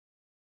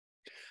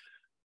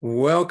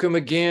Welcome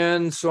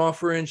again,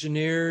 software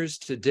engineers,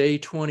 to day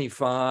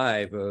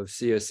 25 of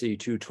CSC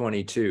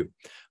 222.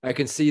 I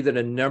can see that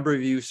a number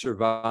of you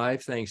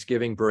survived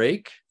Thanksgiving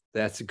break.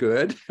 That's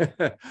good.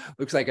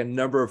 Looks like a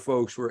number of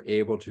folks were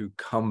able to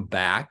come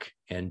back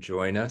and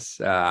join us.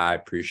 I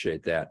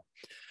appreciate that.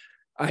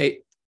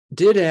 I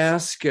did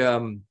ask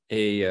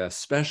a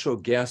special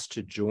guest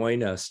to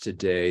join us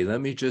today.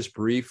 Let me just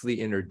briefly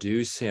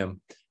introduce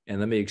him and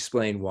let me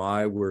explain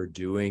why we're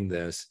doing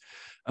this.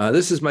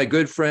 This is my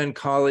good friend,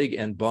 colleague,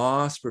 and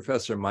boss,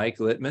 Professor Mike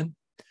Littman.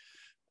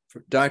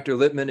 Dr.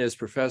 Littman is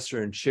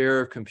professor and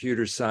chair of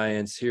computer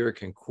science here at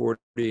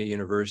Concordia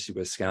University,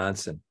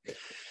 Wisconsin.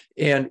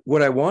 And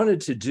what I wanted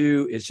to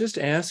do is just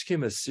ask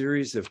him a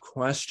series of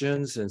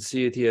questions and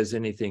see if he has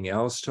anything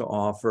else to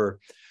offer,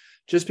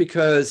 just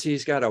because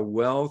he's got a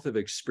wealth of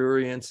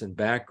experience and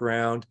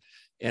background.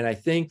 And I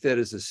think that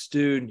as a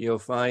student, you'll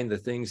find the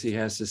things he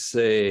has to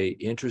say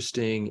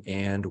interesting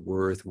and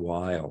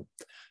worthwhile.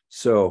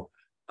 So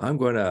I'm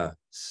going to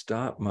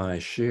stop my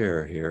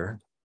share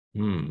here.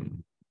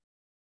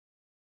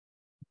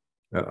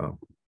 Uh-oh,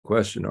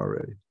 question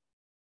already.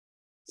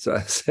 So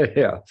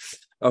yeah,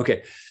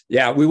 okay.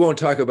 Yeah, we won't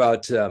talk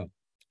about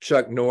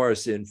Chuck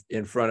Norris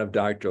in front of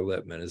Dr.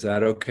 Littman. Is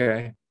that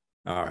okay?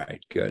 All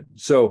right, good.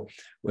 So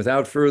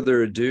without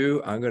further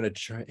ado, I'm going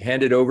to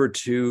hand it over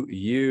to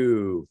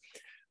you.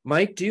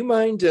 Mike, do you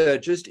mind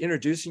just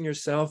introducing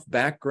yourself,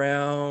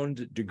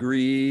 background,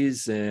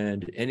 degrees,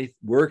 and any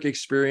work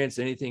experience,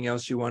 anything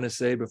else you want to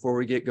say before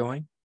we get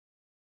going?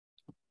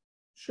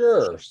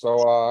 Sure. So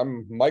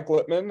I'm Mike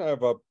Littman. I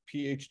have a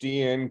PhD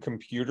in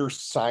computer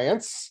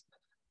science.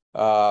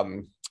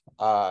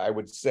 I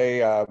would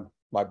say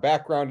my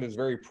background is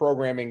very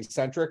programming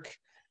centric.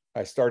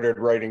 I started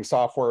writing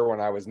software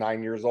when I was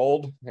 9 years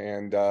old,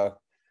 and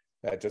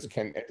that just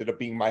ended up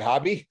being my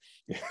hobby.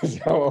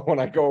 So when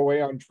I go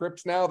away on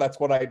trips now, that's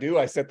what I do.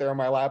 I sit there on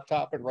my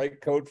laptop and write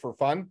code for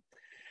fun.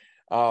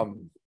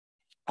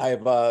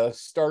 I've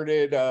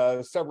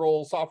started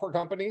several software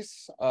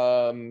companies,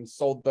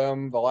 sold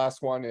them, the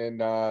last one in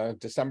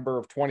December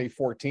of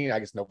 2014, I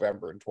guess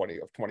November of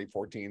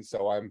 2014.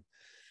 So I'm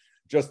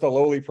just a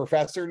lowly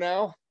professor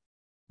now.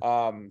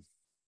 I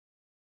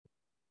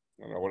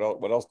don't know,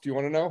 what else do you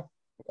want to know?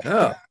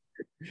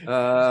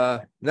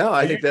 No,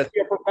 I think that's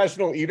a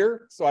professional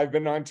eater. So I've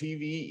been on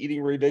TV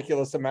eating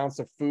ridiculous amounts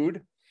of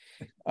food.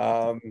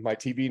 My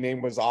TV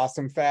name was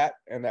Awesome Fat,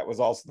 and that was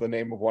also the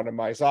name of one of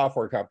my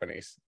software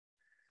companies.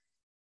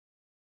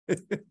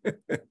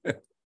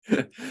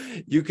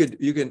 You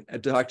can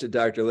talk to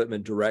Dr.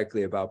 Littman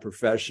directly about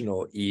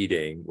professional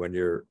eating when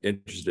you're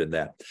interested in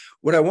that.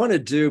 What I want to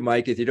do,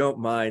 Mike, if you don't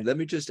mind, let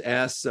me just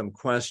ask some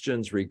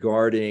questions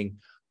regarding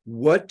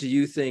what do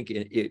you think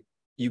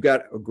you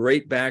got a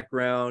great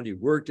background, you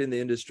worked in the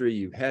industry,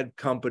 you've had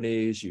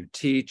companies, you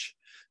teach.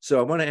 So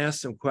I want to ask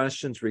some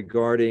questions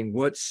regarding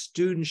what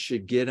students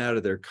should get out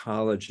of their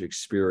college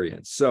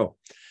experience. So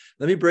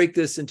let me break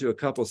this into a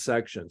couple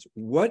sections.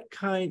 What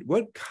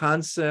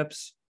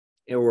concepts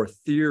or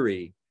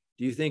theory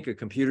do you think a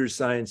computer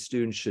science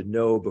student should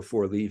know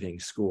before leaving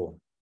school?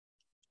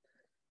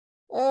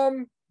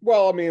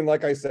 Well, I mean,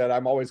 like I said,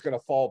 I'm always going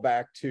to fall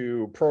back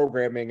to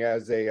programming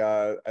as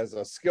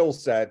a skill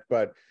set,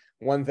 but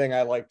one thing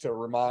I like to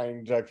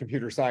remind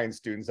computer science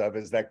students of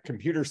is that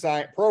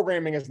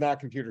programming is not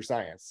computer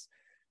science.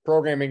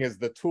 Programming is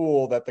the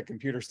tool that the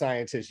computer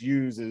scientist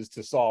uses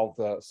to solve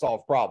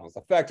problems.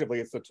 Effectively,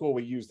 it's the tool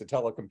we use to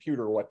tell a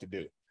computer what to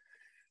do.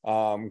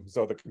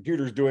 So the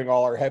computer's doing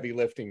all our heavy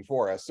lifting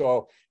for us. So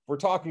if we're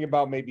talking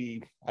about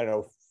maybe, I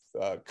don't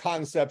know,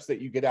 concepts that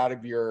you get out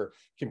of your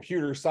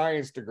computer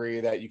science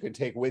degree that you can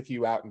take with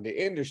you out into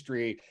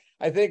industry,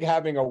 I think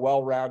having a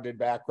well-rounded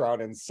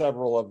background in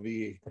several of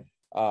the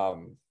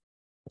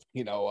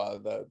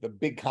the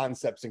big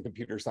concepts in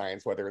computer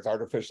science, whether it's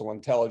artificial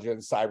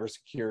intelligence,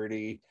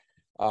 cybersecurity,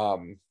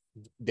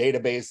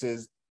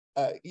 databases,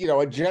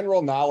 a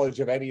general knowledge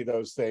of any of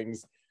those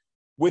things,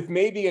 with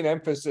maybe an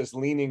emphasis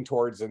leaning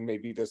towards, and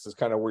maybe this is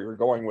kind of where you're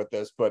going with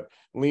this, but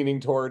leaning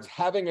towards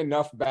having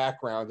enough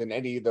background in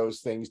any of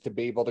those things to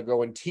be able to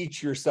go and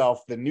teach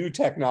yourself the new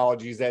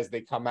technologies as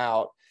they come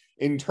out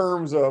in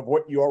terms of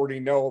what you already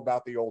know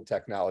about the old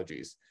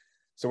technologies.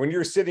 So when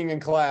you're sitting in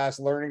class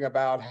learning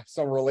about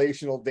some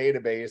relational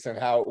database and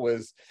how it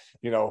was,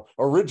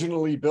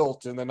 originally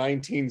built in the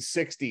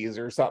 1960s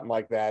or something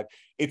like that,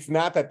 it's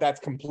not that that's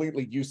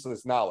completely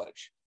useless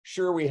knowledge.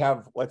 Sure, we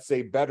have, let's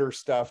say, better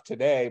stuff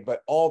today,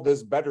 but all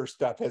this better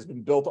stuff has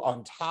been built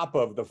on top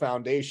of the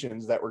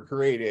foundations that were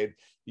created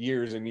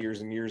years and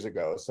years and years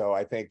ago. So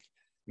I think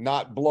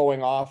not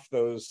blowing off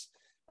those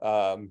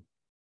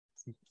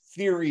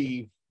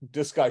theory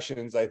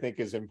discussions, I think,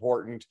 is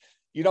important.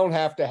 You don't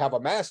have to have a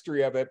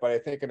mastery of it, but I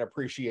think an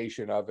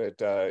appreciation of it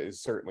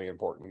is certainly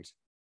important.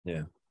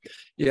 Yeah,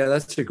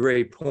 that's a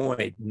great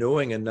point.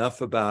 Knowing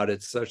enough about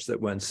it such that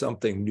when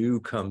something new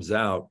comes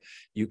out,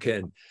 you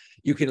can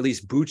at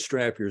least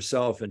bootstrap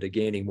yourself into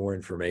gaining more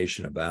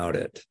information about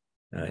it.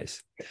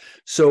 Nice.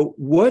 So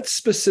what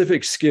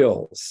specific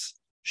skills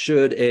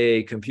should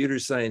a computer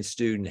science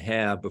student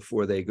have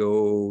before they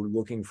go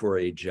looking for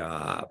a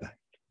job?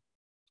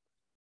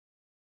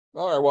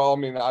 All right. Well, I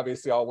mean,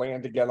 obviously, I'll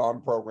land again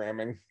on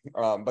programming,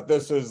 but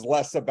this is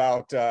less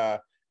about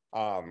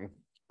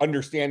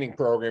understanding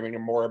programming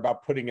and more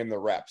about putting in the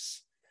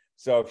reps.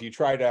 So if you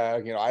try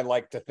to, I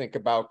like to think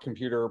about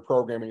computer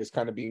programming as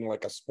kind of being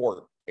like a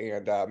sport,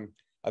 and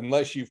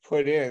unless you've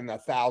put in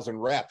 1,000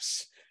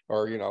 reps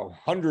or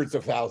hundreds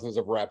of thousands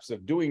of reps of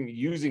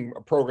using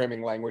a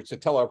programming language to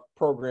tell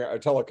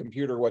a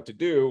computer what to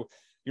do,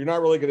 you're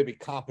not really going to be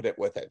competent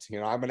with it.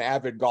 I'm an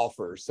avid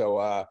golfer,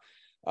 so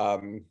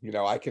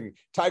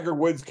Tiger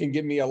Woods can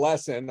give me a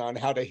lesson on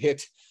how to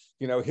hit,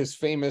 his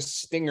famous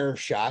stinger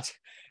shot.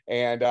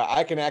 And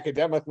I can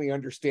academically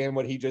understand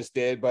what he just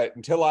did, but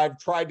until I've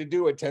tried to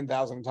do it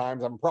 10,000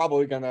 times, I'm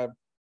probably going to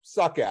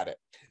suck at it.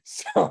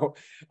 So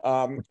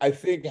I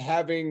think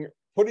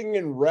putting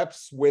in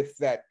reps with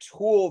that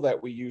tool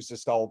that we use to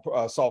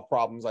solve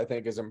problems, I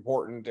think is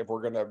important if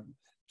we're going to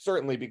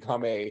certainly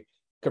become a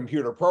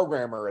computer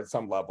programmer at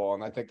some level.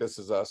 And I think this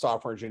is a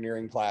software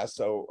engineering class,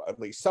 so at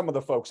least some of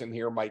the folks in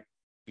here might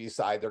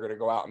decide they're going to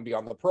go out and be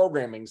on the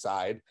programming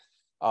side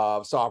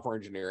of software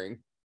engineering.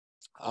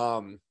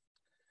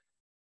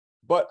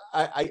 But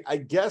I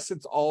guess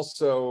it's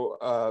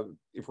also,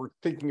 if we're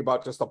thinking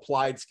about just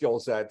applied skill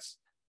sets,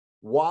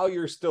 while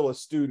you're still a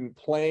student,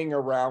 playing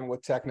around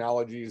with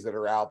technologies that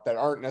are out that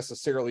aren't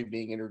necessarily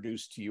being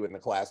introduced to you in the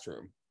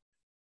classroom.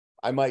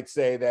 I might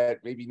say that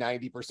maybe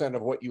 90%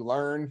 of what you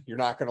learn, you're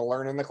not going to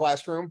learn in the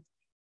classroom,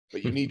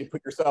 but you need to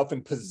put yourself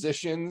in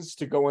positions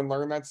to go and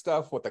learn that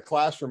stuff. What the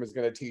classroom is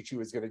going to teach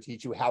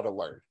you how to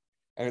learn.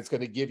 And it's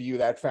going to give you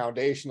that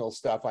foundational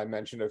stuff I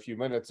mentioned a few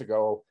minutes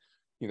ago,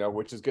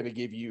 which is going to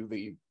give you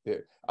the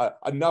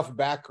enough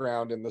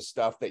background in the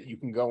stuff that you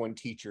can go and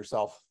teach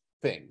yourself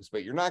things.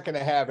 But you're not going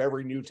to have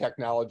every new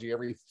technology,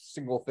 every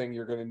single thing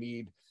you're going to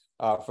need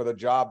for the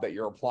job that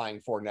you're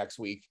applying for next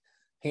week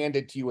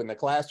handed to you in the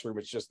classroom.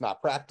 It's just not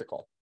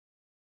practical.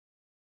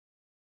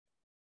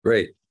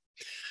 Great.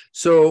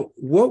 So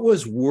what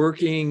was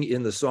working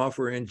in the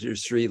software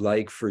industry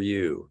like for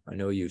you? I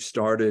know you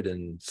started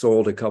and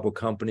sold a couple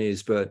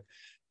companies, but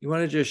you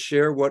want to just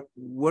share what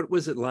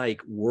was it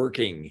like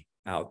working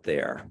out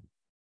there?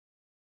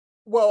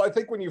 Well, I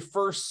think when you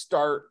first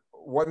start,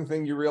 one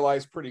thing you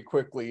realize pretty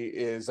quickly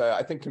is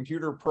I think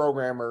computer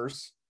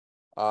programmers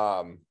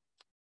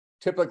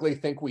typically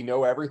think we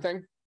know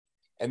everything.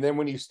 And then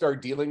when you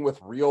start dealing with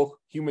real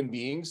human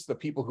beings, the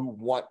people who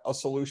want a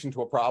solution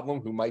to a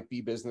problem, who might be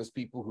business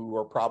people who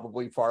are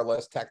probably far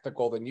less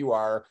technical than you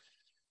are,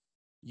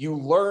 you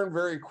learn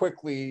very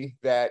quickly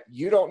that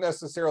you don't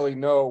necessarily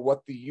know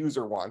what the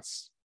user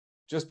wants.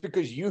 Just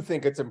because you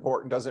think it's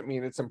important doesn't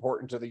mean it's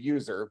important to the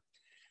user.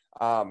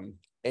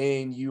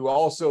 And you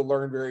also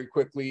learn very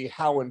quickly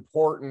how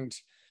important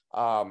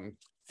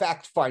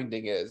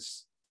fact-finding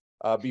is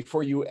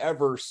before you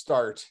ever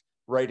start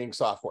writing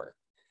software.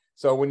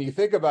 So when you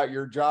think about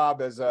your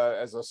job as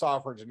a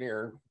software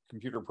engineer,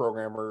 computer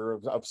programmer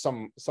of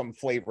some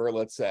flavor,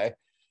 let's say,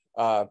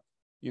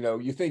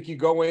 you think you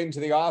go into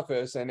the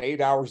office and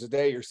 8 hours a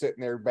day you're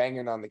sitting there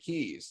banging on the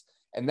keys.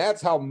 And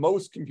that's how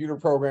most computer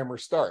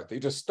programmers start. They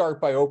just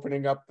start by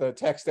opening up the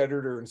text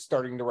editor and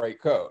starting to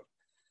write code.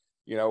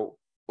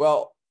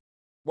 Well,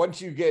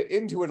 once you get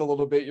into it a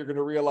little bit, you're going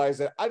to realize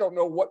that I don't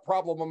know what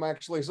problem I'm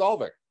actually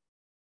solving.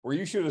 Where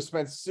you should have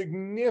spent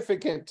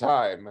significant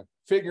time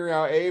figuring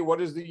out, A, what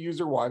does the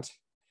user want,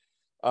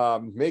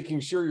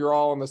 making sure you're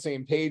all on the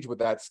same page with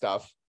that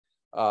stuff,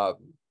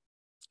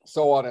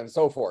 so on and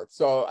so forth.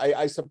 So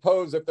I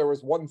suppose if there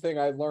was one thing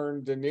I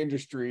learned in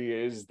industry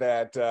is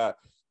that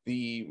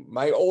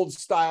my old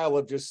style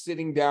of just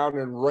sitting down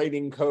and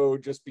writing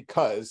code just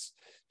because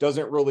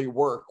doesn't really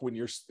work when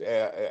you're,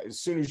 as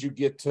soon as you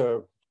get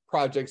to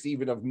projects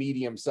even of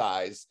medium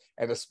size,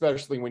 and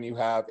especially when you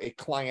have a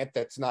client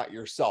that's not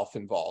yourself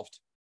involved.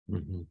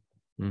 Mm-hmm.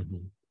 Mm-hmm.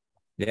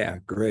 Yeah,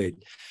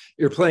 great.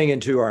 You're playing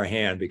into our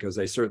hand because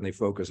I certainly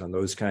focus on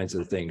those kinds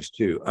of things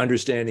too,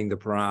 understanding the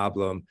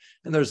problem.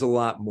 And there's a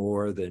lot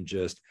more than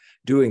just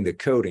doing the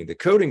coding. The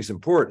coding's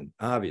important,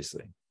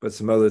 obviously, but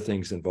some other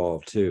things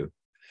involved too.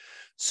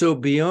 So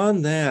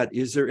beyond that,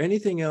 is there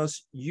anything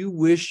else you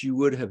wish you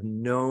would have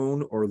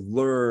known or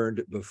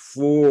learned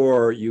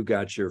before you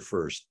got your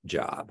first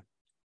job?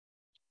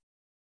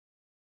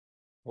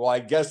 Well, I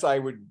guess I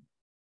would,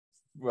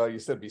 well, you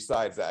said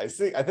besides that,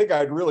 I think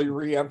I'd really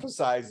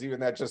re-emphasize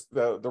even that just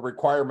the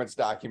requirements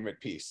document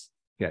piece.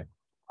 Okay.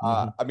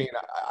 I mean,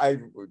 I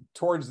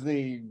towards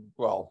the,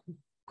 well,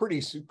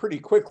 pretty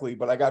quickly,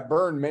 but I got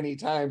burned many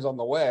times on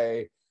the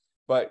way.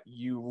 But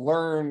you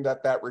learn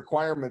that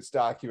requirements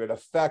document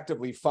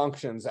effectively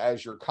functions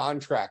as your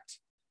contract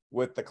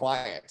with the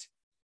client.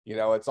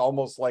 It's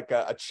almost like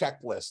a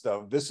checklist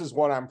of this is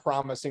what I'm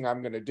promising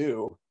I'm going to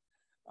do.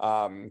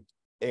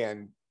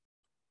 And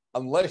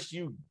unless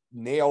you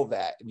nail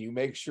that and you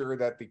make sure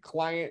that the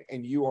client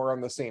and you are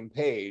on the same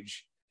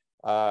page,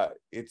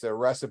 it's a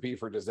recipe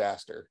for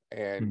disaster.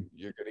 And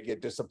you're going to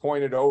get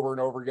disappointed over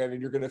and over again.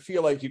 And you're going to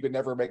feel like you can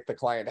never make the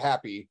client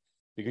happy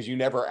because you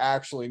never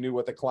actually knew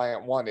what the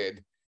client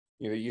wanted.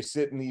 You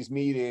sit in these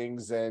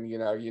meetings and,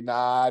 you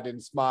nod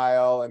and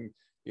smile and,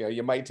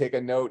 you might take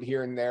a note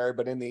here and there,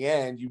 but in the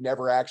end, you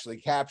never actually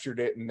captured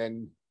it. And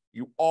then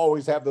you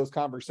always have those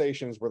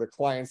conversations where the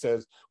client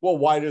says, well,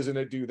 why doesn't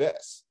it do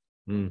this?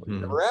 Mm-hmm. Well,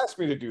 you never asked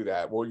me to do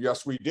that. Well,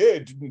 yes, we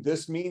did. Didn't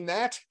this mean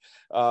that?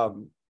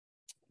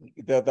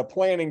 The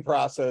planning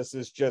process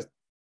is just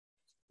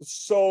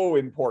so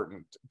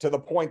important, to the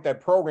point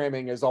that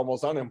programming is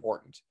almost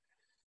unimportant.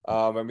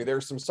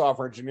 There's some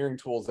software engineering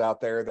tools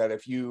out there that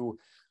if you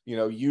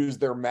use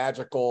their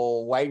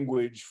magical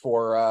language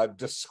for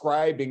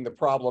describing the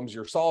problems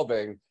you're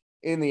solving,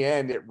 in the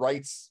end, it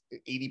writes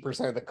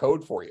 80% of the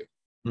code for you.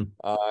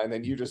 And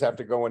then you just have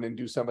to go in and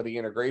do some of the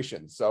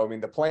integration. So,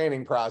 the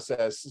planning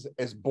process,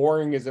 as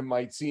boring as it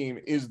might seem,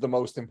 is the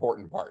most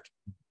important part.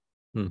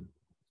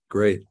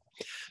 Great.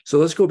 So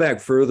let's go back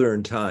further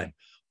in time.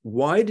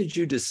 Why did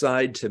you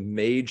decide to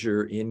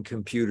major in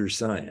computer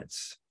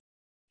science?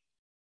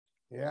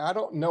 Yeah, I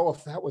don't know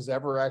if that was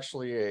ever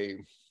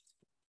actually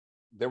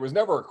there was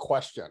never a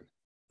question.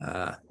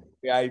 Yeah,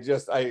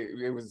 as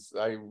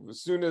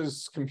soon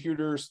as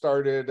computers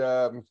started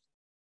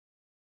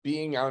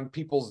being on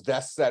people's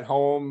desks at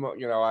home,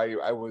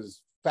 I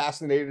was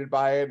fascinated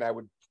by it, and I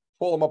would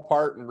pull them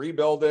apart and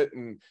rebuild it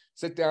and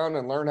sit down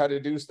and learn how to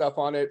do stuff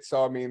on it.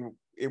 So,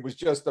 it was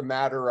just a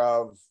matter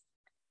of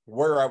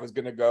where I was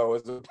going to go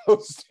as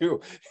opposed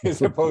to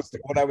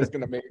what I was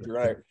going to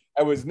major.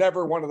 I was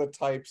never one of the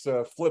types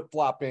of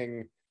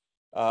flip-flopping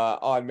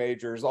on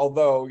majors,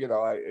 although,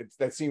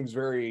 that seems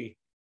very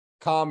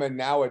common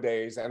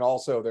nowadays. And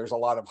also there's a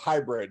lot of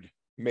hybrid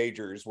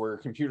majors where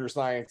computer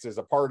science is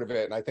a part of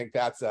it. And I think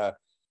that's a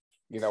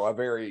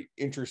very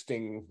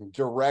interesting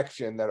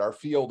direction that our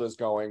field is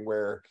going,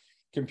 where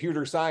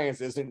computer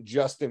science isn't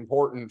just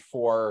important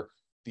for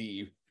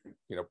the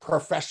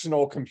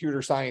professional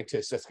computer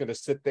scientist that's going to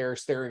sit there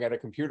staring at a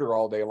computer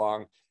all day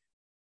long.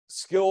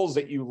 Skills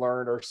that you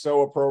learn are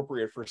so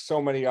appropriate for so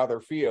many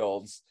other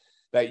fields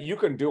that you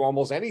can do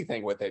almost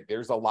anything with it.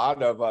 There's a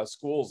lot of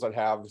schools that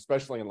have,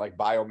 especially in like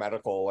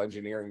biomedical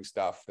engineering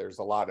stuff, there's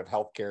a lot of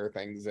healthcare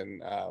things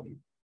and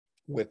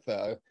with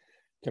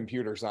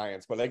computer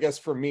science. But I guess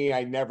for me,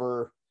 I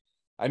never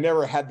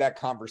had that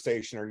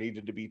conversation or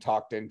needed to be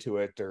talked into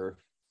it, or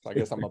I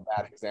guess I'm a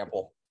bad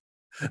example.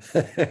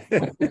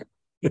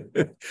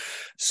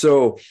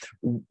 So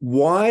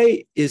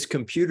why is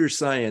computer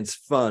science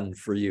fun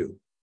for you?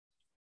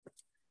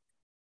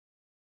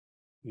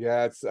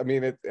 Yeah,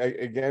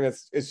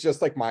 it's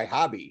just like my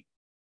hobby.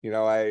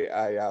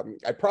 I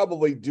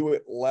probably do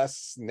it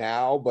less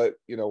now, but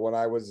when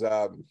I was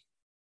I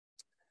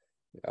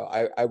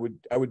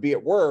would be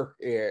at work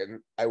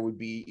and I would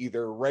be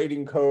either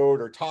writing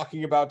code or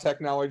talking about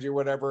technology or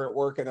whatever at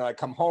work, and then I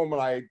come home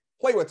and I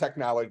play with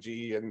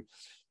technology, and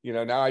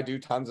now I do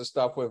tons of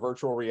stuff with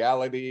virtual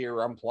reality,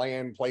 or I'm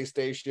playing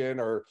PlayStation,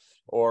 or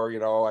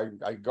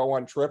I go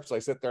on trips. I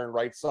sit there and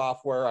write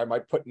software. I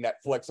might put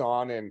Netflix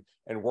on and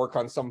work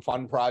on some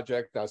fun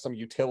project, some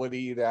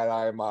utility that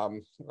I'm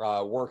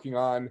working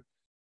on.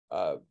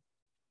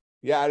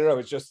 Yeah, I don't know.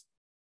 It's just,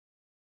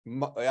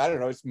 I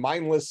don't know. It's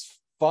mindless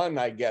fun,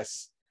 I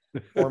guess,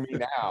 for me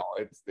now.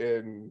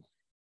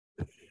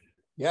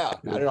 Yeah, I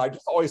don't know. I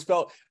just always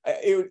felt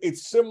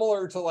it's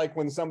similar to like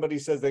when somebody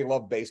says they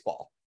love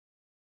baseball.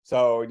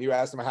 So you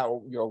ask them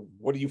how,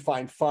 what do you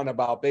find fun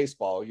about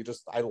baseball?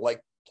 I like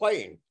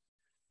playing.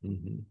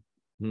 Mm-hmm.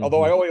 Mm-hmm.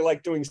 Although I only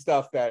like doing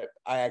stuff that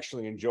I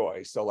actually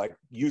enjoy. So like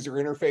user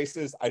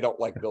interfaces, I don't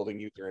like building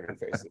user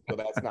interfaces. So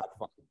that's not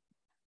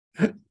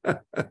fun.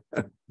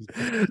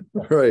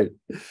 Right.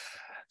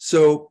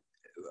 So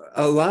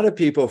a lot of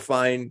people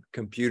find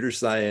computer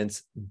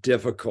science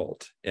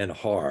difficult and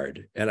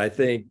hard. And I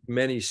think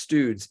many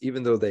students,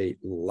 even though they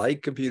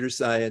like computer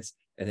science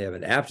and have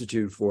an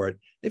aptitude for it,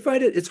 they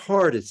find it's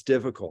hard, it's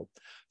difficult.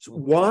 So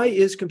why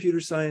is computer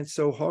science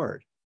so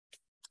hard?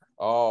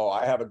 Oh,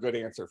 I have a good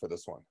answer for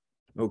this one.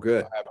 Oh,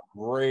 good. I have a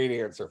great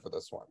answer for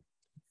this one.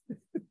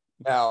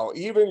 Now,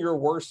 even your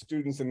worst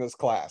students in this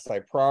class, I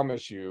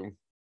promise you,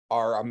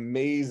 are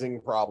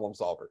amazing problem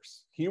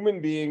solvers.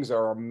 Human beings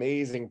are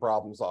amazing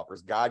problem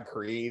solvers. God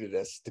created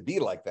us to be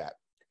like that.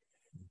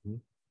 Mm-hmm.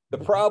 The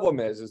problem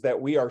is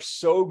that we are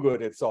so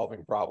good at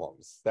solving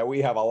problems that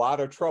we have a lot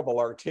of trouble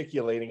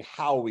articulating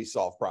how we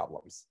solve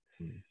problems.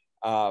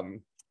 Mm-hmm.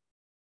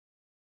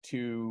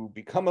 To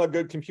become a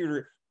good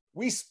computer,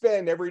 we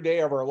spend every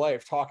day of our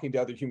life talking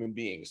to other human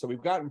beings. So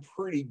we've gotten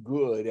pretty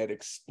good at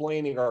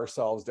explaining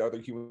ourselves to other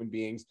human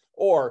beings,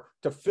 or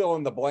to fill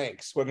in the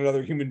blanks when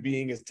another human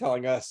being is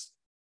telling us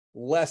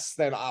less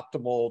than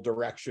optimal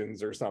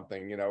directions or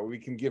something. We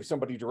can give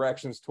somebody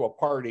directions to a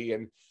party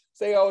and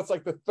say, oh, it's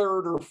like the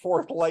third or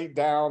fourth light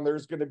down.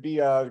 There's going to be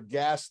a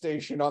gas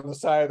station on the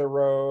side of the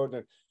road.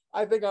 And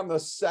I think on the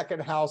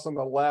second house on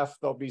the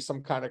left, there'll be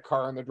some kind of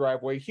car in the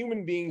driveway.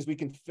 Human beings, we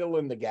can fill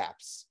in the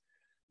gaps,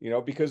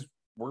 because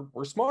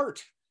we're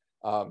smart.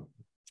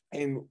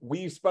 And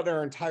we've spent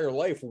our entire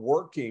life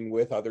working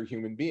with other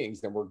human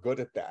beings, and we're good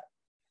at that.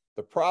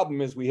 The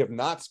problem is we have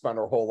not spent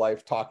our whole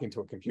life talking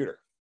to a computer,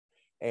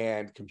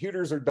 and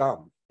computers are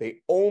dumb.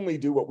 They only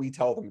do what we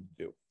tell them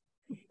to do.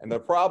 And the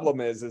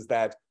problem is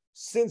that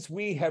since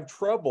we have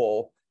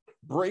trouble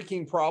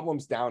breaking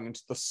problems down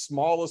into the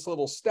smallest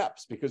little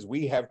steps because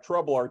we have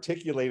trouble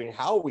articulating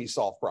how we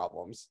solve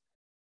problems,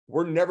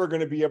 we're never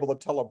going to be able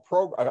to tell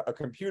a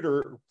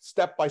computer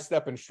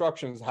step-by-step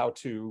instructions how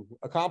to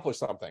accomplish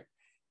something.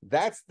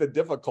 That's the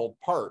difficult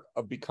part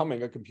of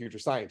becoming a computer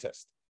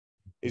scientist,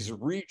 is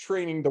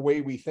retraining the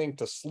way we think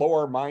to slow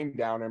our mind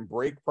down and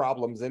break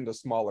problems into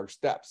smaller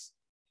steps.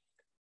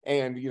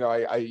 And, you know,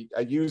 I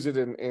use it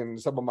in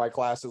some of my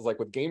classes, like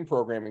with game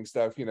programming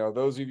stuff. You know,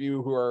 those of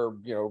you who are,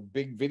 you know,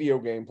 big video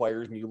game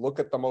players, and you look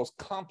at the most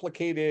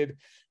complicated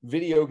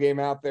video game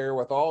out there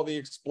with all the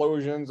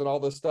explosions and all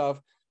this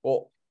stuff,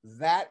 well,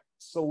 that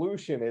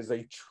solution is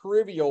a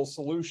trivial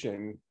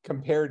solution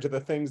compared to the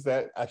things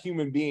that a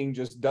human being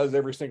just does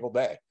every single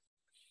day.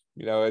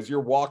 You know, as you're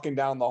walking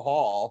down the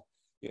hall,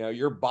 you know,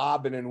 you're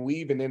bobbing and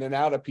weaving in and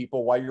out of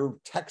people while you're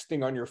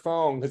texting on your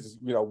phone, because,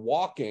 you know,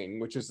 walking,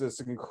 which is this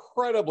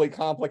incredibly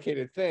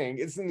complicated thing,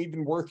 isn't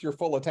even worth your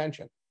full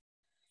attention.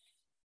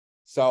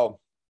 So,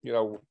 you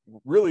know,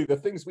 really the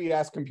things we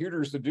ask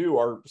computers to do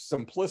are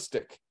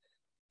simplistic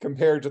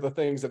compared to the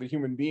things that a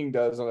human being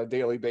does on a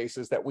daily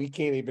basis that we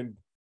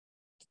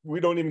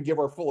don't even give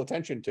our full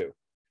attention to.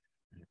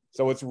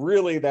 So it's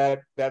really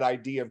that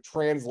idea of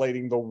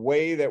translating the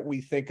way that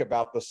we think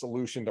about the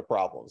solution to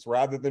problems,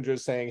 rather than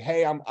just saying,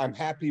 hey, I'm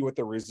happy with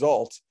the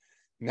result.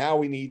 Now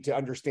we need to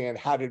understand,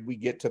 how did we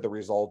get to the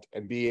result,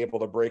 and be able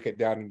to break it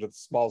down into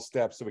small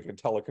steps so we can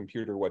tell a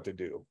computer what to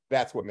do.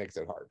 That's what makes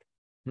it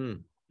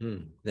hard.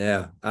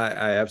 Yeah,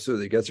 I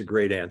absolutely, that's a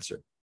great answer.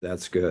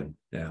 That's good.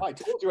 Yeah. I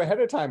told you ahead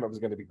of time it was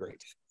going to be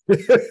great.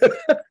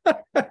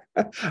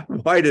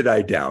 Why did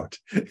I doubt?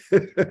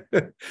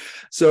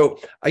 So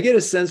I get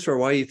a sense for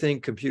why you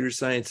think computer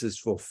science is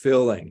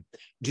fulfilling.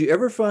 Do you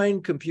ever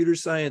find computer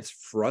science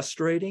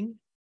frustrating?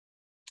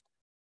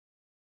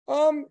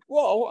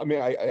 Well, I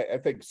mean, I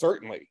think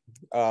certainly,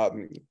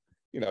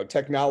 you know,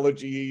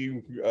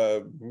 technology,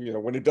 you know,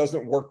 when it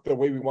doesn't work the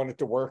way we want it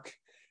to work,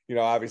 you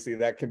know, obviously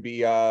that can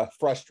be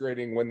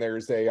frustrating when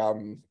there's a,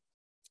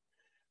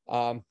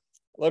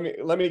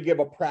 let me give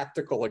a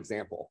practical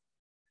example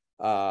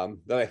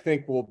that I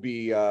think will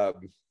be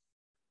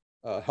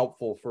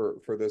helpful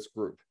for this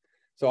group.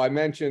 So I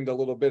mentioned a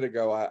little bit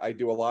ago, I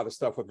do a lot of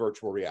stuff with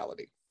virtual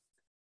reality.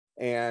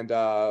 And,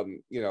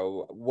 you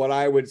know, what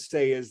I would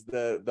say is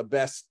the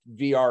best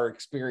VR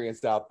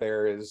experience out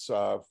there is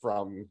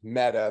from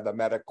Meta. The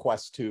Meta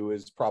Quest 2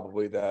 is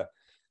probably the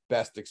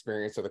best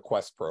experience of the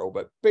Quest Pro,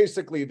 but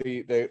basically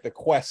the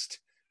Quest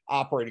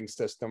operating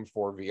system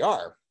for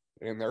VR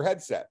in their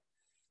headset.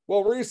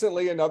 Well,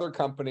 recently another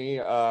company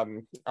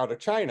out of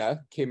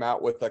China came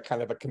out with a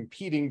kind of a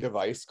competing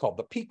device called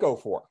the Pico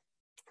 4.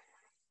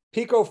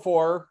 Pico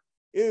 4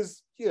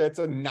 is, you know, it's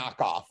a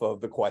knockoff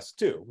of the Quest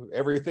 2.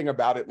 Everything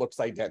about it looks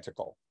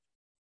identical.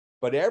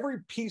 But every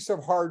piece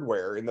of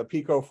hardware in the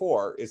Pico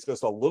 4 is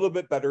just a little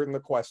bit better than the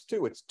Quest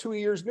 2. It's 2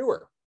 years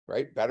newer,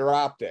 right? Better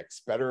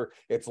optics, better,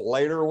 it's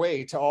lighter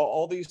weight,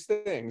 all these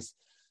things.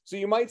 So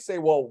you might say,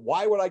 well,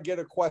 why would I get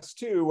a Quest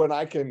 2 when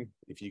I can,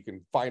 if you can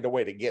find a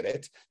way to get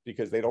it,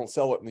 because they don't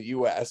sell it in the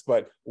US,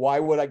 but why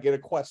would I get a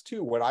Quest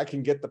 2 when I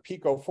can get the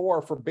Pico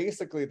 4 for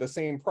basically the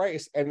same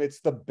price, and it's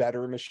the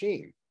better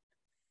machine?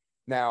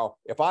 Now,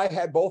 if I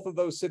had both of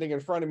those sitting in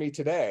front of me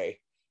today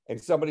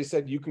and somebody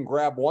said you can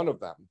grab one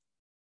of them,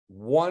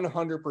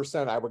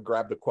 100% I would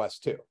grab the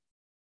Quest 2.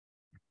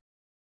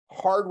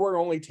 Hardware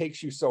only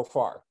takes you so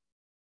far.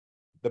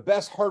 The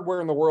best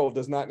hardware in the world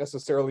does not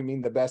necessarily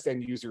mean the best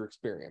end user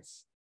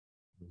experience.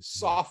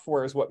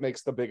 Software is what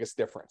makes the biggest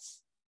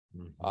difference.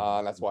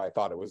 That's why I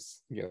thought it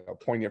was, you know,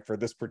 poignant for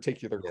this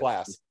particular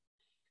class.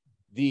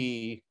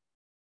 The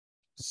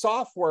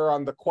software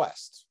on the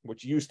Quest,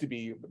 which used to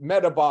be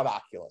Meta bought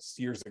Oculus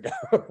years ago.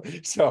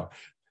 So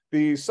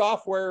the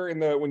software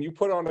when you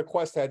put on a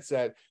Quest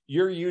headset,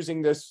 you're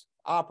using this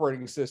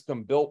operating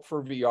system built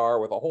for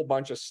VR with a whole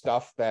bunch of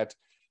stuff that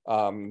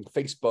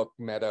Facebook,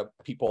 Meta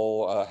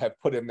people have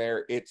put in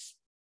there. It's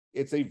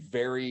a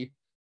very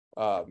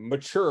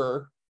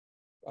mature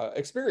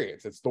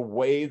experience. It's the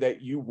way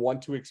that you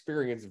want to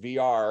experience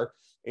VR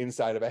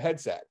inside of a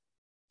headset.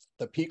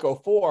 The Pico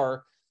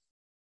 4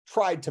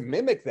 tried to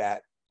mimic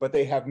that, but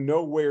they have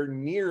nowhere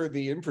near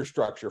the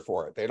infrastructure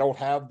for it. They don't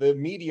have the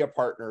media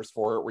partners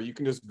for it, where you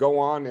can just go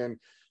on and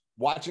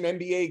watch an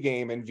NBA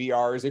game in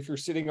VR as if you're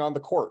sitting on the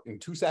court in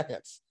 2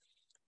 seconds.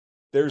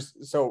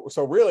 So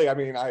really, I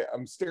mean,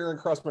 I'm staring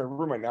across my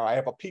room right now. I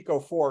have a Pico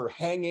 4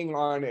 hanging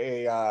on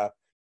a,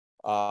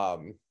 I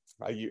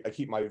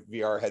keep my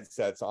VR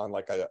headsets on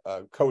like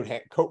a coat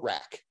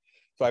rack.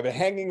 So I've been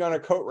hanging on a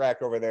coat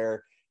rack over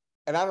there,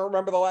 and I don't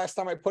remember the last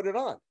time I put it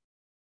on.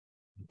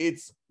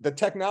 The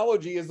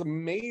technology is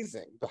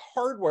amazing. The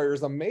hardware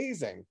is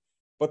amazing,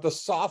 but the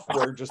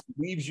software just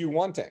leaves you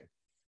wanting.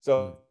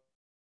 So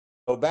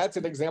that's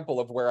an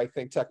example of where I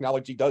think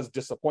technology does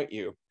disappoint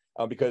you.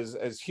 because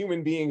as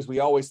human beings, we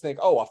always think,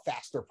 oh, a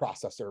faster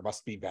processor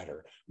must be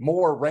better,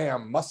 more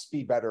RAM must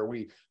be better.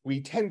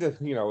 We tend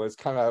to, as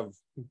kind of,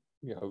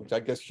 I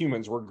guess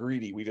humans, we're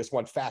greedy. We just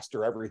want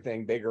faster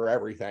everything, bigger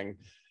everything.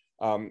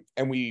 And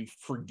we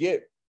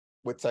forget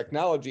with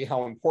technology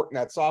how important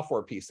that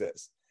software piece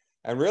is.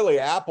 And really,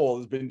 Apple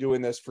has been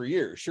doing this for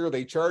years. Sure,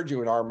 they charge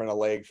you an arm and a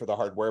leg for the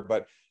hardware,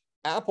 but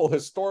Apple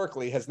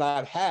historically has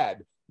not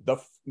had the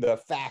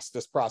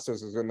fastest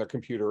processors in their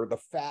computer, the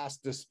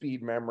fastest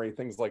speed memory,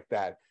 things like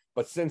that.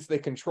 But since they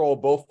control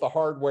both the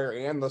hardware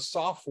and the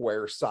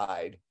software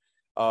side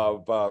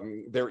of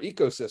their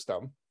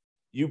ecosystem,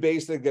 you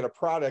basically get a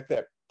product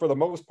that, for the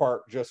most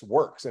part, just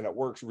works, and it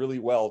works really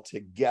well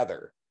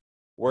together.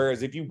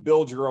 Whereas if you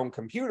build your own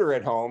computer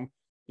at home,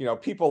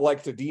 people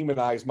like to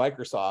demonize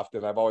Microsoft,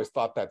 and I've always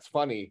thought that's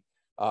funny.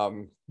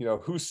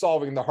 Who's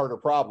solving the harder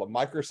problem,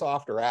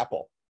 Microsoft or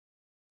Apple?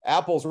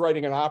 Apple's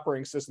writing an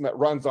operating system that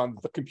runs on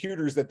the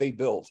computers that they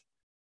build.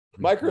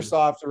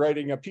 Microsoft's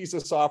writing a piece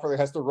of software that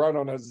has to run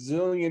on a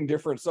zillion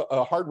different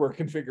hardware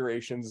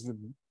configurations,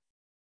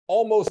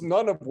 almost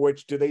none of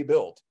which do they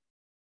build.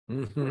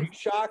 Pretty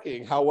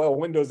shocking how well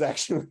Windows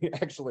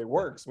actually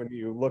works when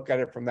you look at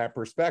it from that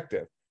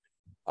perspective.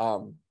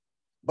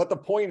 But the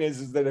point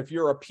is that if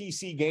you're a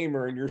PC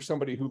gamer and you're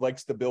somebody who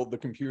likes to build the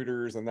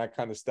computers and that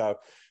kind of stuff,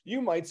 you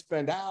might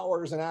spend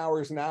hours and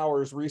hours and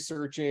hours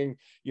researching,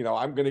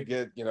 I'm going to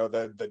get,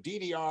 the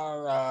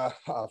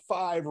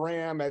DDR5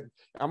 RAM, and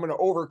I'm going to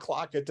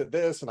overclock it to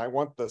this, and I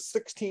want the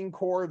 16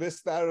 core,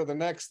 this, that, or the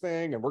next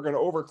thing, and we're going to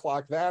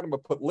overclock that. I'm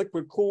going to put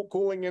liquid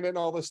cooling in it and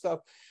all this stuff.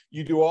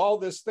 You do all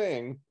this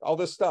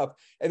stuff,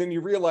 and then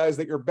you realize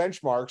that your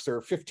benchmarks are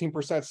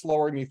 15%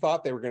 slower than you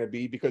thought they were going to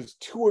be because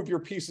two of your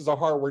pieces of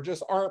hardware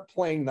just aren't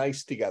playing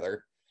nice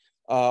together,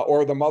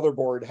 or the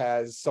motherboard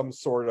has some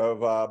sort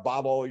of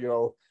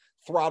bobble,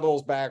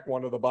 throttles back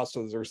one of the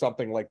buses or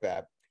something like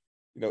that.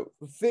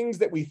 Things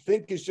that we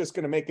think is just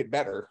going to make it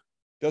better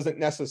doesn't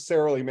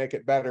necessarily make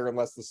it better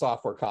unless the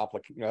software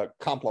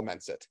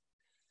complements it.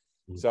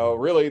 So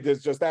really,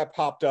 there's just that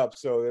popped up.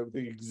 So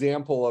the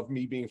example of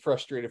me being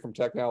frustrated from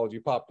technology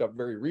popped up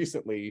very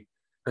recently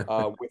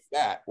with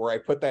that, where I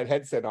put that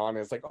headset on. And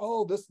it's like,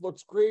 oh, this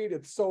looks great.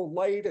 It's so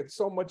light. It's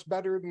so much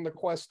better than the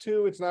Quest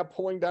 2. It's not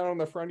pulling down on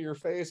the front of your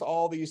face,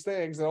 all these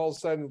things. And all of a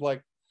sudden,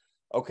 like,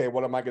 okay,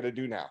 what am I going to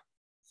do now?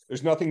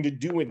 There's nothing to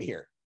do in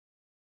here.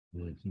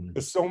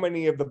 Because so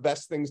many of the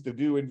best things to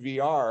do in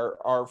VR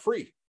are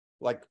free.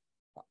 Like,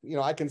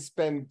 I can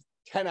spend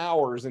 10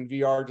 hours in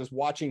VR just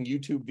watching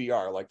YouTube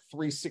VR, like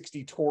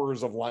 360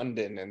 tours of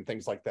London and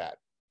things like that.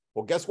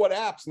 Well, guess what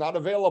app's not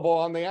available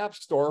on the App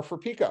Store for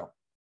Pico?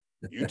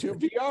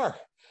 YouTube VR.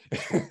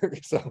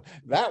 So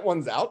that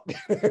one's out.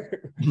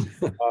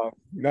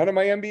 None of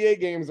my NBA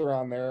games are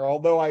on there,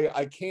 although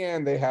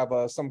they have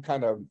some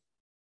kind of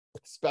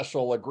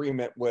special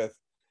agreement with,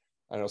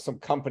 I don't know, some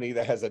company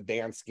that has a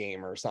dance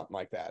game or something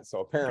like that. So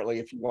apparently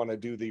if you want to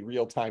do the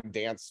real-time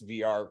dance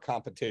VR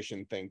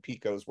competition thing,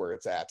 Pico's where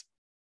it's at.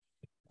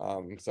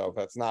 So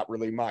that's not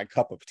really my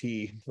cup of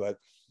tea, but.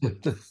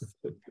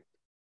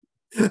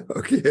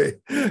 Okay,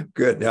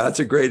 good. Now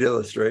that's a great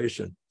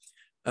illustration.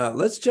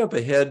 Let's jump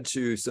ahead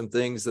to some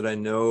things that I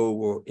know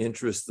will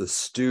interest the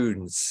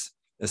students,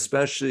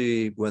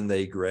 especially when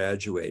they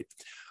graduate.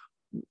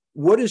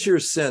 What is your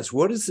sense?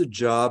 What is the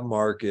job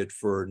market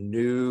for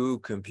new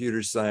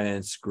computer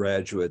science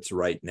graduates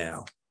right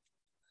now?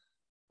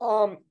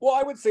 Well,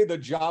 I would say the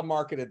job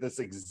market at this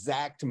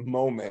exact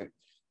moment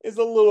is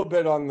a little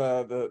bit on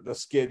the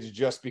skids,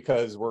 just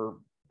because we're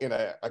in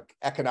a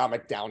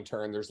economic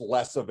downturn. There's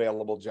less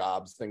available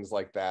jobs, things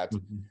like that.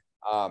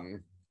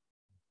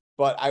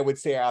 But I would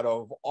say out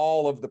of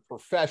all of the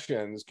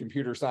professions,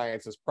 computer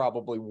science is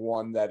probably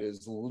one that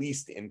is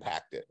least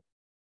impacted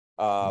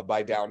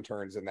by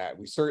downturns in that.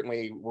 We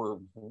certainly were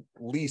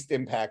least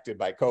impacted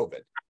by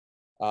COVID.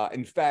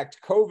 In fact,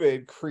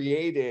 COVID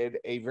created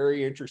a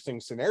very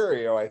interesting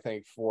scenario, I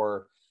think,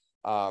 for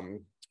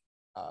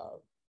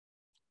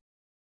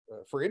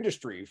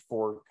industry,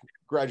 for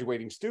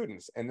graduating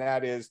students. And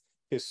that is,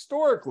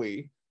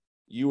 historically,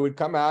 you would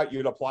come out,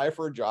 you'd apply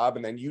for a job,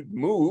 and then you'd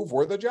move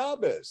where the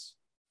job is.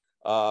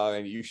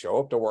 And you show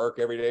up to work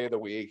every day of the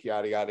week,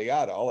 yada, yada,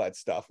 yada, all that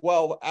stuff.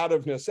 Well, out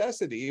of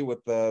necessity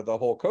with the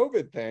whole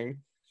COVID thing,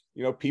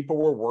 people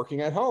were working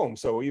at home.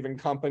 So even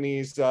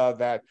companies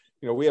that,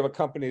 we have a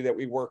company that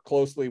we work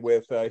closely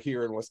with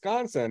here in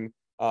Wisconsin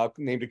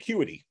named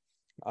Acuity.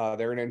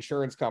 They're an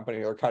insurance company.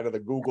 They're kind of the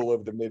Google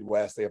of the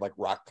Midwest. They have like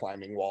rock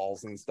climbing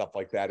walls and stuff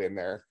like that in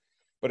there.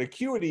 But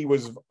Acuity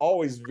was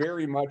always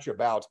very much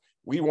about,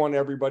 we want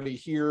everybody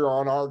here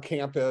on our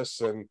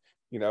campus, and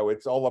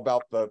it's all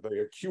about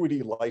the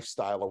Acuity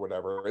lifestyle or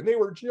whatever. And they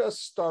were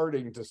just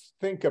starting to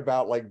think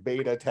about like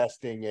beta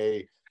testing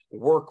a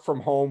work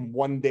from home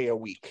 1 day a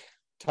week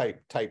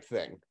type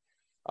thing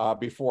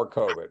before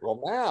COVID.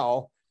 Well,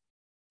 now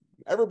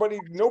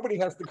nobody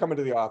has to come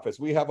into the office.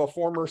 We have a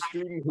former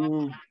student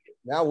who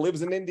now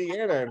lives in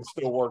Indiana and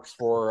still works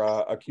for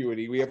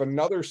Acuity. We have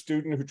another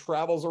student who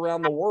travels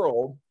around the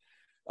world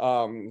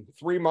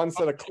 3 months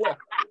at a clip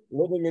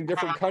living in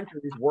different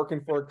countries,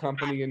 working for a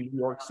company in New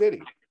York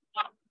City.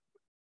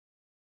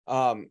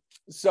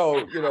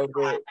 So,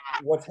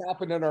 what's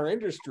happened in our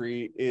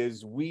industry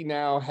is we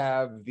now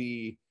have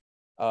the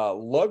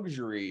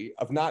luxury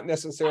of not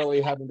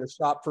necessarily having to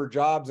shop for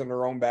jobs in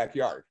our own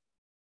backyard.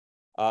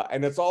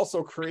 And it's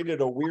also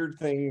created a weird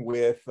thing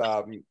with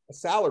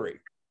salary.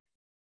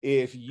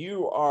 If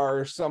you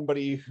are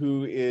somebody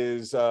who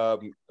is,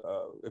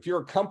 if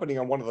you're a company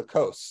on one of the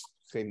coasts,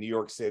 say New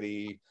York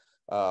City,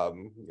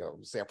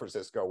 San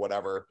Francisco,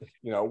 whatever,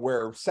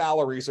 where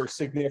salaries are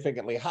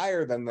significantly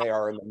higher than they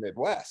are in the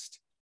Midwest.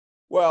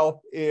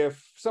 Well,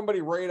 if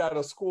somebody right out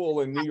of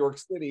school in New York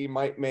City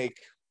might make,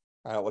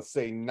 let's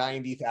say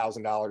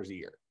 $90,000 a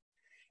year,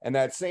 and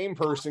that same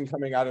person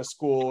coming out of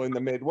school in the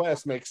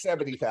Midwest makes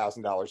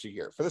 $70,000 a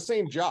year for the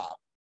same job.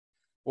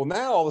 Well,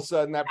 now all of a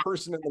sudden that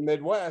person in the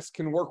Midwest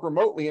can work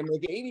remotely and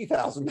make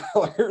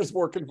 $80,000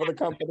 working for the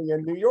company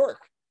in New York.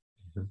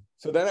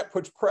 So then it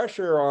puts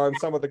pressure on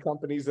some of the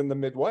companies in the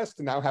Midwest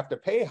to now have to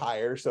pay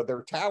higher so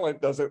their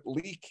talent doesn't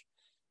leak.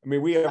 I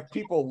mean, we have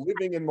people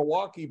living in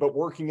Milwaukee but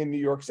working in New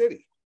York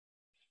City.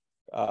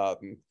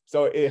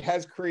 So it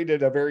has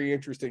created a very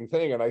interesting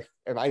thing,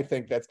 and I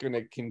think that's going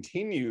to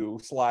continue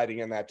sliding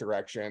in that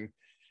direction.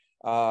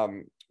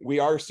 We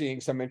are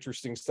seeing some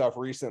interesting stuff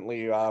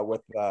recently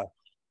with the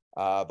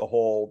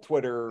whole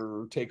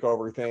Twitter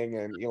takeover thing,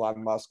 and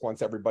Elon Musk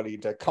wants everybody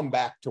to come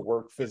back to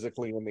work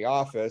physically in the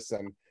office,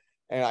 and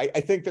I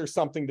think there's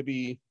something to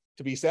be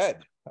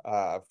said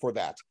for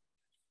that.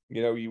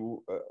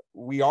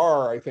 We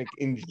are, I think,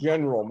 in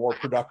general, more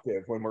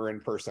productive when we're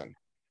in person.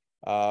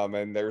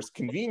 And there's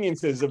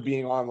conveniences of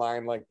being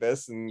online like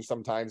this, and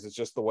sometimes it's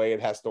just the way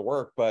it has to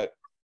work. But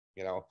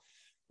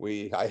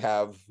I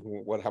have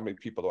how many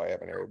people do I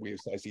have in here?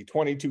 I see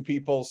 22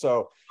 people,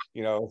 so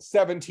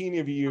 17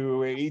 of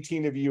you,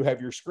 18 of you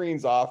have your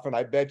screens off, and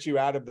I bet you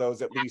out of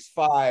those at least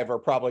 5 are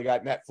probably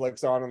got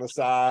Netflix on the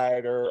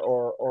side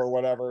or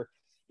whatever.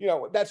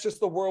 That's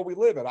just the world we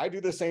live in. I do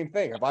the same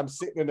thing. If I'm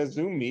sitting in a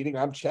Zoom meeting,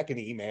 I'm checking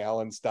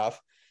email and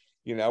stuff.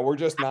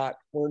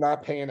 We're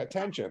not paying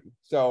attention.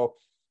 So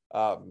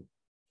I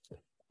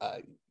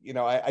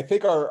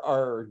think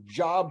our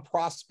job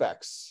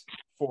prospects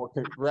for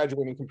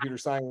graduating computer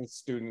science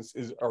students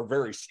are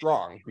very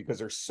strong, because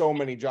there's so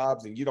many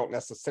jobs and you don't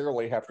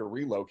necessarily have to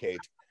relocate.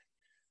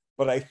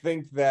 But I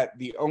think that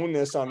the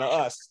onus on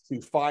us to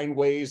find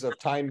ways of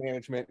time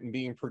management and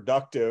being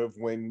productive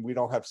when we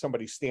don't have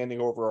somebody standing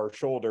over our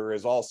shoulder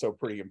is also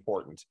pretty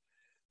important.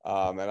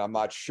 And I'm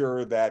not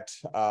sure that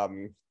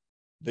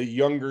the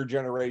younger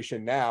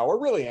generation now, or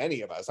really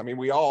any of us, I mean,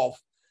 we're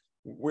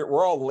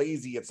all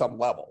lazy at some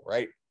level,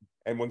 right?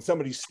 And when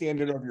somebody's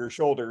standing over your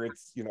shoulder,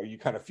 it's, you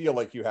kind of feel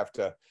like you have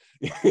to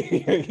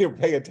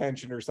pay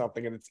attention or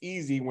something. And it's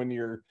easy when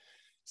you're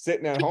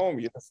sitting at home,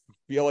 you just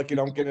feel like you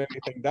don't get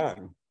anything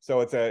done.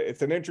 So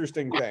it's an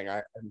interesting thing.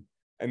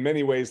 In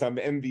many ways, I'm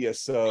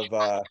envious of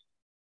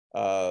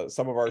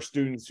some of our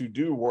students who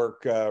do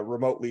work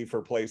remotely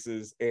for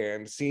places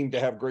and seem to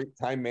have great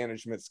time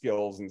management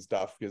skills and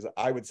stuff, because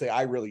I would say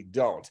I really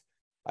don't.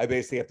 I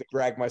basically have to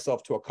drag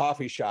myself to a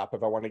coffee shop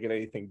if I want to get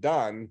anything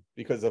done,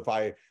 because if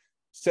I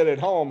sit at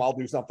home, I'll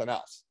do something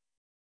else.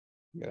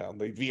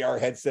 The VR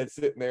headset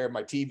sitting there,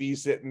 my TV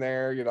sitting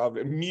there,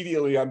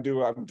 immediately I'm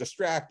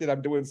distracted,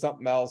 I'm doing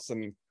something else.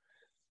 And,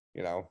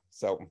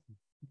 so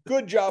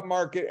good job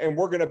market, and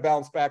we're going to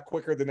bounce back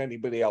quicker than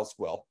anybody else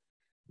will.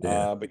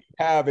 Yeah. But you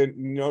haven't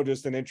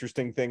noticed an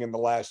interesting thing in the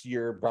last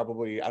year,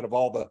 probably out of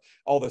all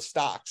the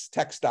stocks,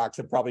 tech stocks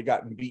have probably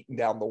gotten beaten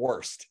down the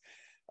worst.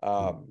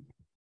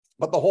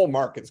 But the whole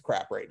market's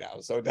crap right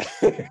now, so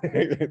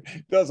it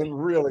doesn't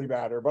really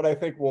matter. But I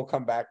think we'll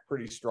come back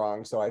pretty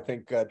strong. So I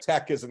think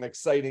tech is an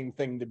exciting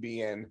thing to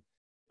be in.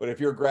 But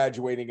if you're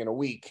graduating in a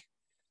week,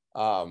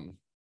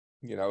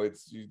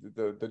 it's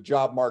the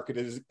job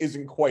market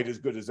isn't quite as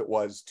good as it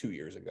was 2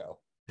 years ago.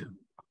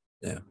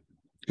 Yeah,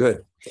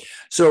 good.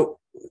 So,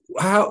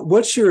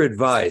 what's your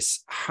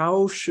advice?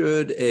 How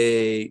should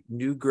a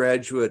new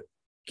graduate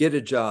get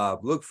a job,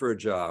 look for a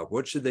job?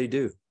 What should they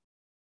do?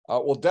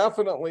 Well,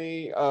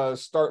 definitely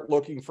start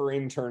looking for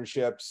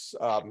internships.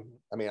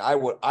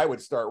 I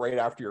would start right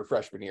after your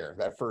freshman year,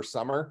 that first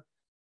summer.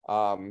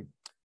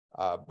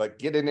 But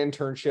get an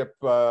internship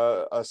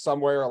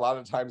somewhere. A lot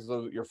of times,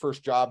 your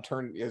first job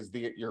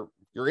your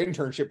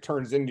internship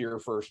turns into your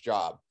first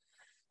job.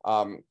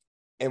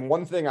 And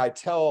one thing I'd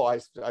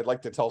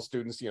like to tell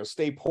students,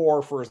 stay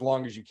poor for as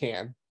long as you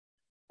can.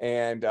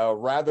 And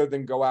rather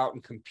than go out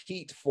and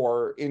compete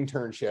for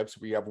internships,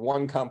 we have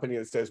one company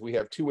that says we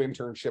have 2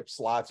 internship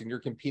slots and you're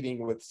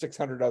competing with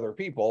 600 other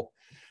people.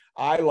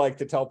 I like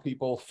to tell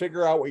people,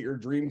 figure out what your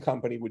dream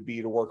company would be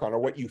to work on, or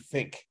what you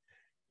think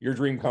your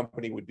dream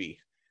company would be.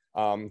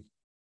 Go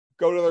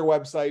to their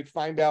website,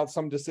 find out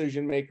some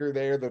decision maker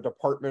there, the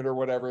department or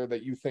whatever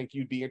that you think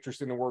you'd be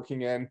interested in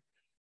working in.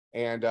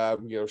 And,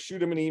 shoot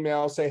them an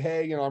email, say,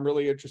 hey, I'm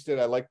really interested.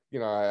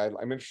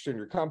 I'm interested in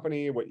your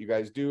company. What you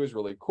guys do is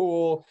really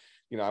cool.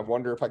 I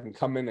wonder if I can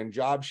come in and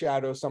job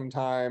shadow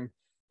sometime.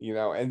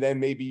 and then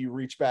maybe you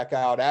reach back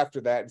out after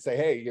that and say,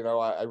 hey,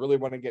 I really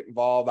want to get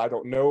involved. I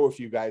don't know if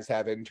you guys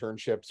have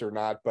internships or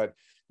not, but,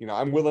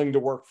 I'm willing to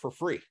work for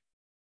free.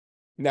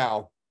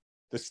 Now,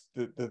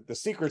 the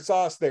secret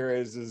sauce there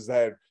is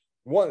that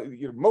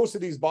most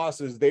of these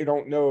bosses, they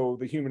don't know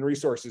the human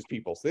resources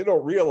people. So they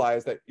don't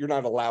realize that you're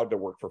not allowed to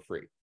work for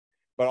free.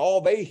 But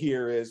all they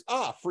hear is,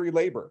 free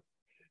labor.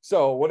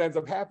 So what ends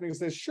up happening is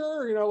they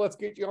sure, let's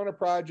get you on a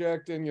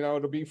project and,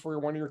 it'll be for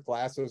one of your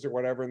classes or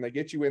whatever. And they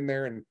get you in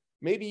there and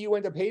maybe you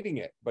end up hating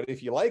it. But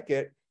if you like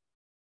it,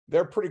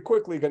 they're pretty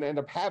quickly going to end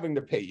up having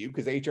to pay you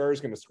because HR is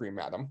going to scream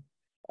at them.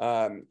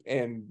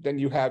 And then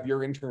you have your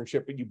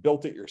internship and you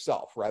built it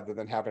yourself rather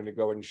than having to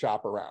go and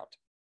shop around.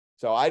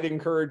 So I'd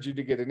encourage you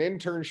to get an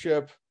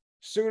internship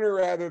sooner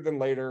rather than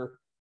later.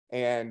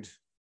 And,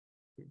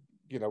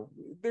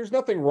 there's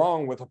nothing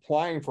wrong with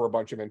applying for a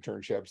bunch of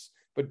internships,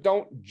 but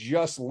don't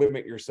just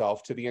limit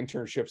yourself to the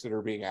internships that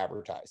are being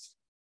advertised.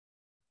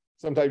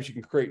 Sometimes you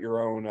can create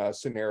your own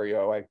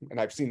scenario. And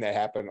I've seen that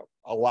happen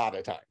a lot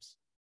of times.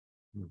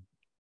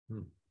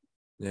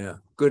 Yeah,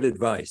 good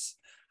advice.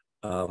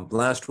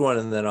 Last one,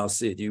 and then I'll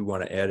see if you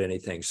want to add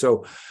anything.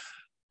 So,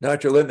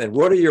 Dr. Lippman,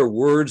 what are your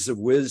words of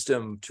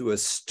wisdom to a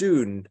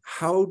student?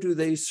 How do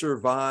they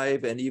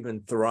survive and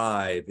even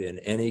thrive in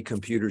any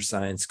computer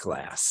science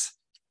class?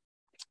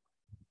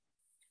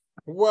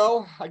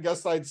 Well, I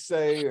guess I'd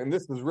say, and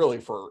this is really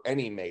for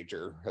any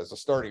major as a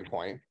starting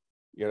point,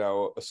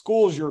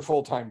 school is your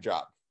full-time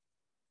job.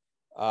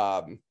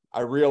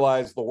 I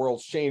realize the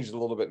world's changed a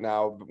little bit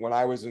now, but when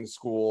I was in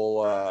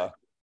school,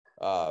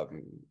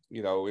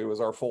 it was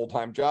our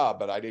full-time job,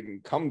 but I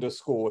didn't come to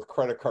school with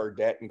credit card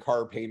debt and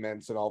car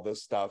payments and all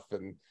this stuff.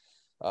 And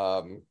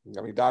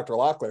Dr.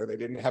 Locklear, they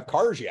didn't have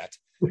cars yet.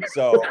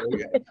 So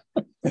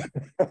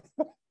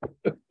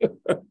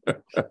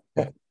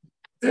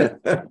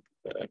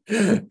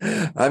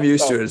I'm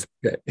used to it.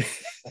 Okay.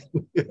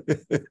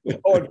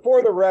 And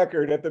for the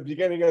record, at the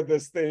beginning of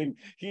this thing,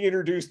 he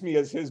introduced me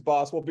as his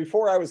boss. Well,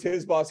 before I was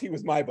his boss, he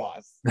was my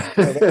boss.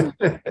 So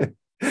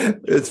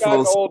he's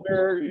gotten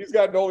older. He's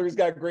got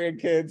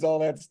grandkids, all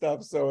that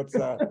stuff. So it's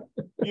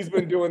he's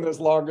been doing this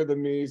longer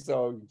than me.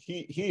 So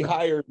he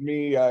hired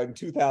me in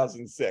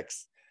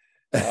 2006.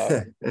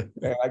 And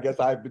I guess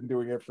I've been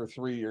doing it for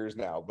 3 years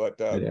now. But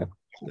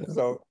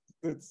so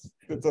it's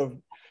a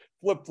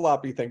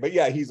flip-floppy thing. But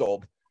yeah, he's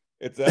old.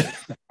 It's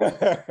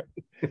but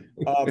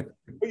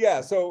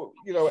yeah, so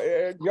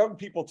young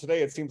people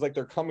today, it seems like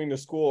they're coming to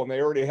school and they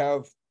already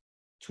have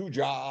 2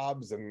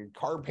 jobs and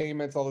car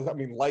payments, all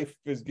this. Life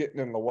is getting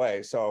in the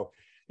way. So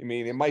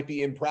it might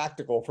be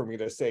impractical for me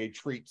to say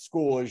treat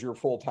school as your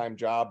full-time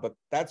job, but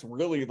that's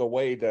really the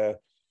way to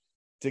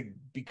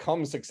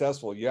become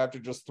successful. You have to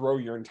just throw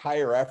your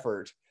entire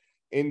effort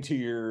into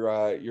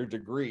your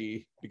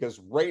degree, because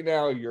right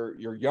now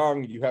you're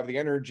young, you have the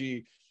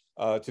energy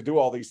to do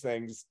all these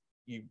things.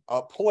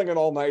 Pulling an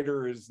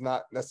all-nighter is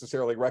not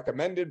necessarily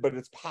recommended, but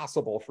it's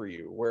possible for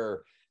you,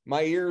 where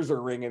my ears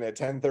are ringing at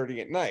 10:30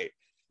 at night,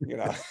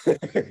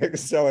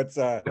 so it's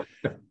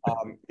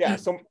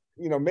so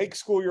make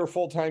school your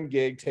full-time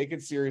gig, take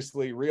it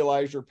seriously,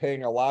 realize you're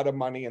paying a lot of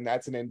money, and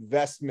that's an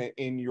investment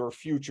in your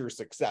future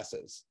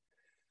successes,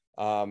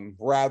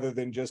 rather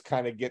than just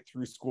kind of get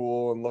through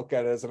school and look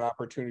at it as an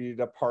opportunity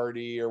to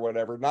party or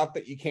whatever. Not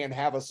that you can't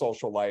have a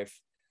social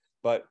life,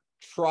 but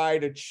try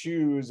to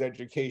choose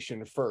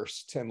education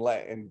first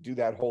and do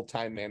that whole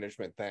time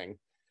management thing.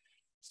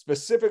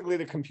 Specifically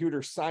to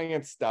computer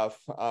science stuff,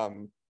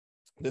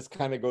 this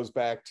kind of goes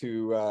back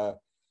to,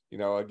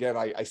 again,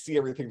 I see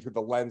everything through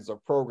the lens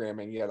of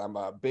programming, yet I'm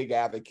a big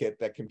advocate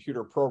that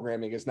computer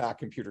programming is not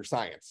computer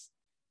science.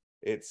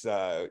 It's,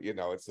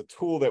 it's a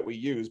tool that we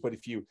use, but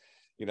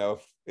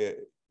if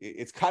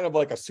it's kind of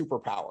like a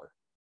superpower,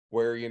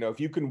 where, if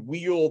you can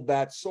wield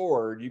that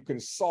sword, you can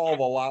solve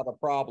a lot of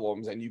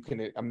problems, and you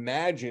can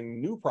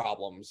imagine new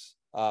problems,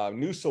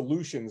 new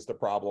solutions to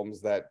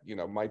problems that,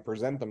 might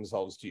present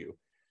themselves to you.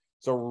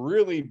 So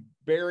really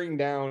bearing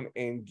down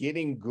and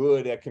getting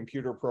good at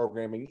computer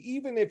programming,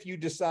 even if you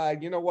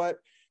decide,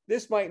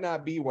 this might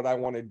not be what I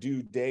want to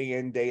do day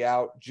in, day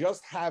out,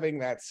 just having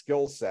that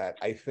skill set,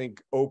 I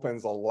think,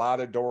 opens a lot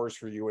of doors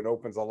for you and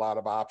opens a lot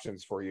of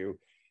options for you.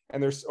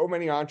 And there's so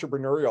many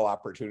entrepreneurial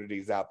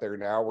opportunities out there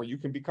now where you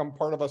can become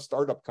part of a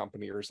startup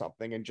company or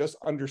something, and just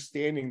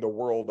understanding the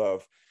world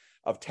of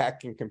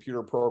tech and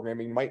computer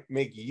programming might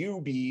make you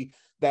be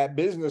that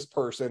business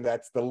person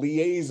that's the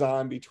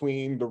liaison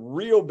between the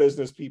real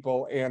business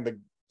people and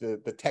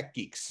the tech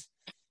geeks.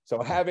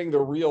 So having the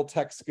real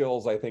tech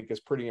skills, I think, is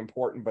pretty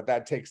important, but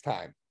that takes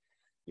time.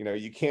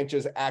 You can't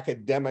just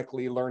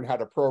academically learn how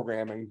to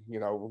program and,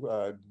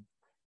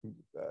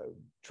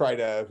 try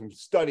to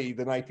study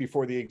the night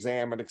before the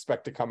exam and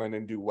expect to come in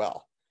and do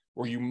well,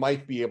 where you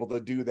might be able to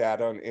do that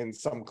in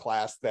some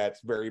class that's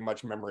very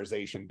much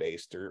memorization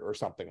based or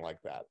something like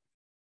that.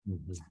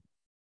 Mm-hmm.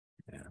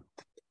 Yeah.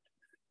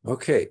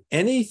 Okay.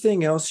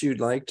 Anything else you'd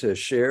like to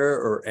share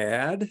or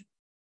add?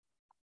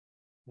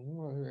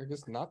 Well, I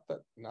guess not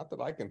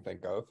that I can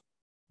think of.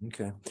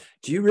 Okay.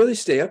 Do you really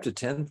stay up to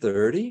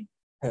 10:30?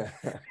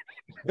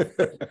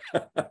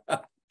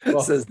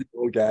 Well, says the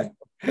old guy.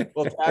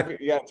 well,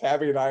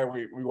 Tabby and I,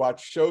 we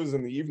watch shows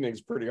in the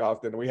evenings pretty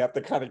often. We have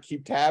to kind of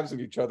keep tabs on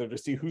each other to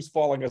see who's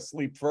falling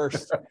asleep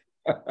first.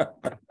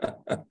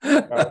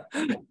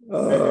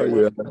 Oh,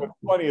 yeah. What's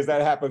funny is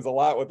that happens a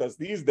lot with us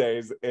these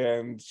days,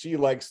 and she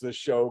likes this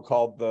show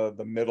called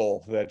the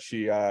Middle that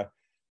she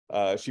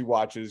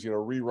watches,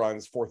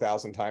 reruns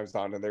 4,000 times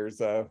on. And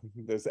there's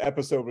this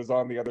episode was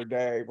on the other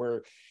day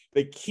where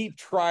they keep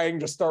trying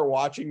to start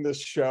watching this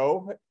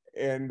show,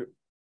 and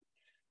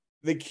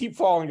they keep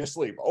falling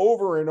asleep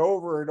over and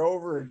over and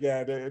over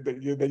again.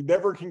 They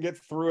never can get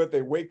through it.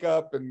 They wake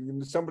up,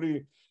 and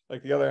somebody,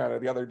 like the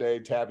other day,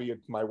 Tabby,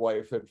 my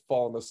wife, had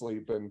fallen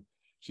asleep, and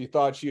she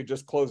thought she had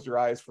just closed her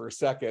eyes for a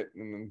second,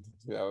 and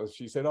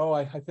she said, "Oh,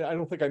 I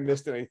don't think I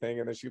missed anything."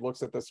 And then she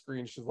looks at the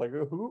screen. She's like,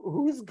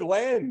 "Who's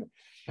Glenn?"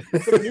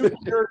 It's a new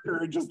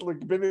character, just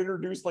been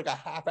introduced like a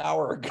half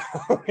hour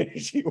ago.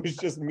 She was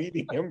just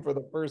meeting him for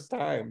the first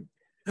time.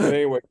 But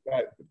anyway,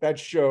 that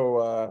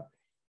show,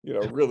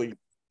 really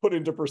put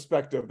into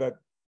perspective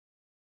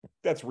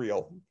that's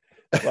real.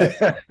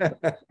 But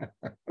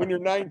when you're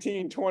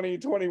 19, 20,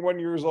 21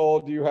 years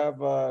old, you have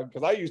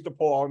because I used to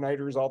pull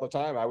all-nighters all the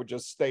time. I would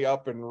just stay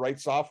up and write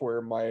software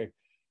in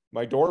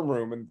my dorm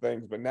room and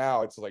things, but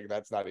now it's like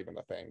that's not even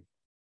a thing.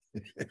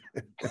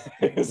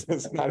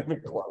 It's not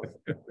even close.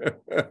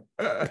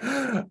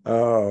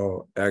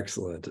 Oh,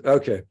 excellent.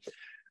 Okay.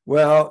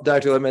 Well,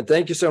 Dr. Lippman,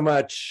 thank you so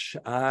much.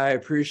 I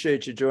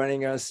appreciate you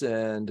joining us,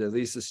 and at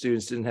least the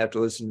students didn't have to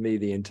listen to me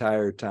the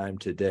entire time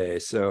today.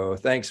 So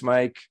thanks,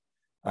 Mike.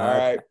 All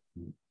right.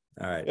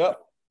 All right. Yep.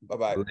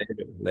 Bye-bye.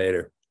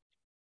 Later.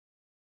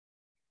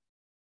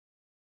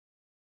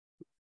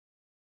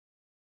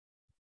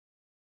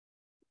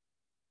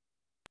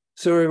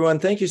 So everyone,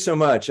 thank you so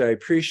much. I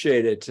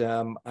appreciate it.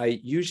 I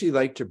usually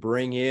like to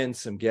bring in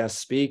some guest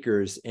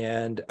speakers,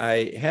 and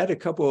I had a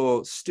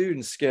couple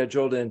students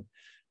scheduled, and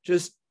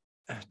just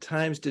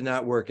times did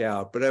not work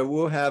out, but I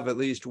will have at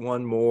least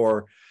one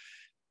more.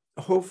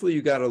 Hopefully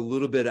you got a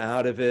little bit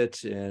out of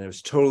it, and it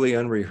was totally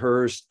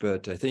unrehearsed,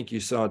 but I think you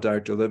saw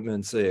Dr.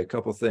 Lippman say a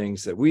couple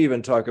things that we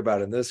even talk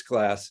about in this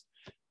class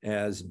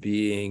as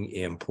being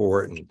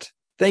important.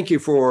 Thank you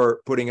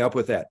for putting up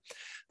with that.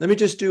 Let me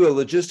just do a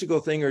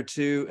logistical thing or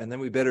two, and then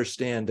we better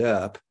stand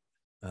up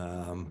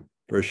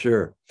for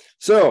sure.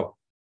 So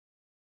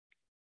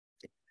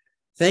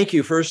thank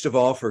you, first of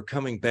all, for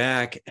coming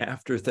back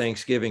after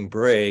Thanksgiving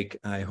break.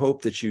 I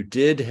hope that you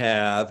did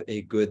have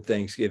a good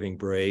Thanksgiving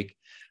break.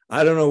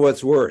 I don't know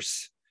what's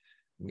worse,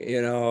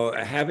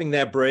 having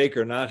that break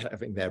or not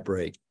having that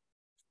break.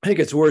 I think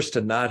it's worse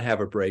to not have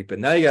a break, but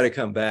now you got to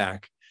come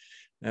back,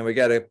 and we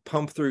got to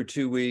pump through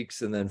 2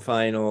 weeks and then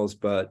finals,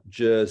 but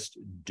just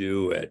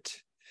do it.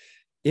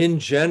 In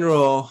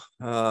general,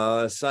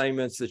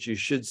 assignments that you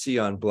should see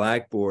on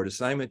Blackboard,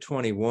 assignment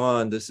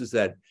 21, this is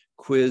that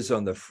quiz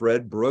on the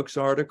Fred Brooks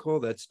article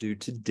that's due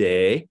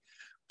today.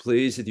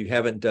 Please, if you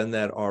haven't done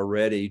that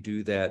already,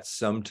 do that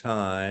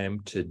sometime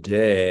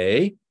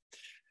today.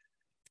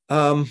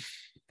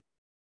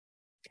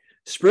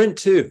 Sprint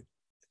 2,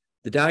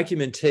 the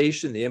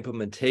documentation, the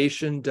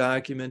implementation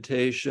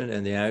documentation,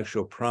 and the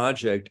actual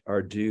project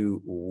are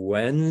due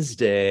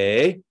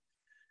Wednesday.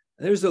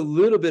 There's a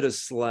little bit of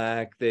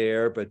slack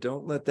there, but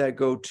don't let that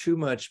go too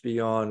much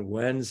beyond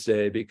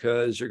Wednesday,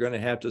 because you're going to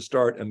have to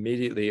start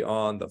immediately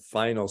on the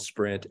final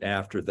sprint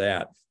after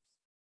that.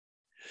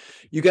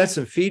 You got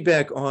some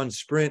feedback on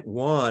sprint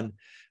 1.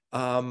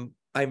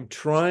 I'm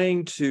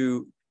trying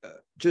to,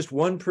 just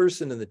one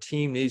person in the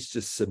team needs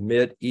to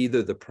submit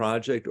either the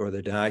project or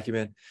the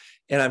document,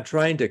 and I'm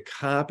trying to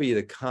copy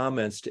the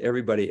comments to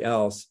everybody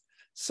else.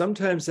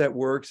 Sometimes that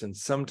works and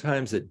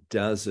sometimes it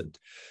doesn't.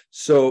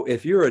 So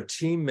if you're a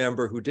team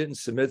member who didn't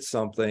submit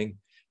something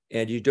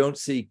and you don't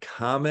see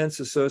comments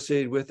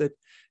associated with it,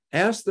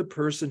 ask the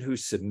person who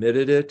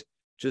submitted it,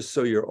 just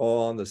so you're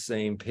all on the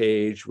same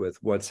page with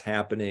what's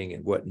happening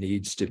and what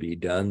needs to be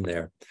done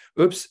there.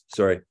 Oops,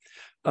 sorry.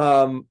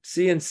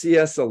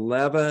 CNCS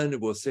 11,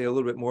 we'll say a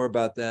little bit more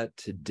about that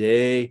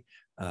today.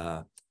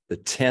 The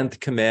 10th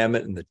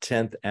commandment and the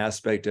 10th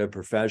aspect of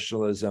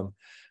professionalism.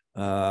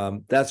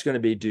 That's going to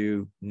be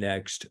due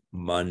next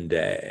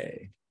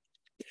Monday.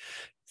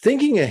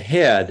 Thinking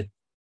ahead,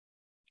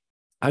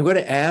 I'm going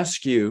to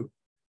ask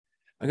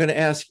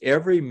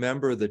every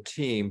member of the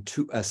team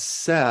to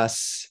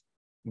assess,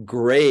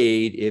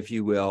 grade, if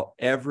you will,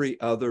 every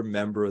other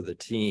member of the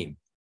team.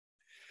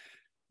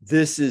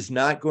 This is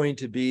not going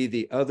to be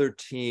the other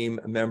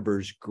team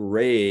members'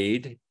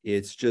 grade.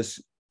 It's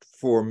just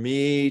for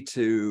me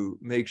to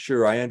make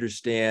sure I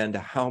understand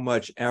how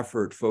much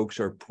effort folks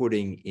are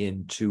putting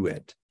into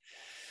it.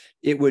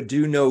 It would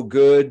do no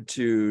good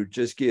to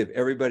just give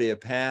everybody a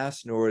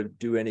pass, nor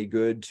do any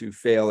good to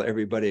fail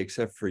everybody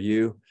except for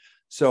you.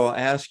 So I'll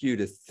ask you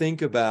to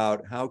think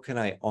about, how can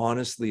I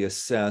honestly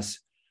assess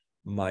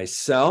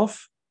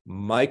myself,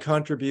 my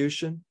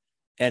contribution,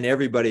 and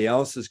everybody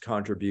else's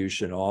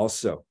contribution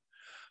also.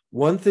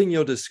 One thing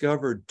you'll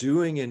discover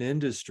doing in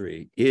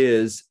industry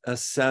is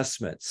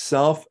assessment,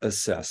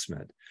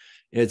 self-assessment.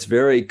 It's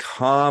very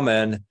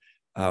common.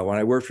 When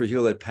I worked for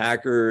Hewlett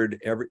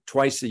Packard,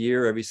 twice a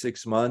year, every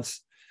 6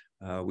 months,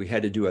 we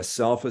had to do a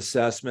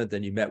self-assessment.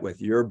 Then you met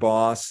with your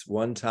boss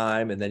one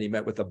time, and then you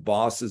met with the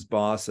boss's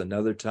boss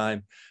another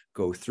time.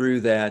 Go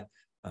through that.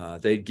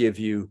 They'd give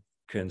you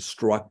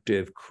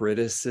constructive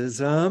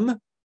criticism.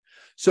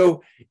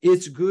 So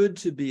it's good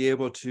to be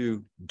able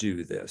to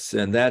do this.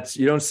 And that's,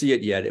 you don't see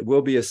it yet. It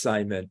will be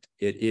assignment.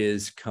 It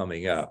is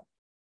coming up.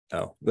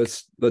 Oh,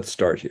 let's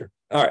start here.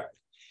 All right.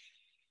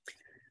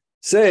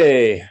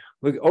 Say,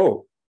 look,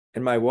 oh,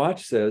 and my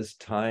watch says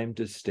time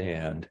to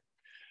stand.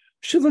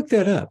 Should look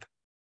that up.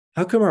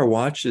 How come our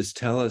watches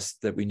tell us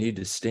that we need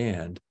to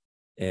stand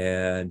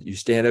and you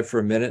stand up for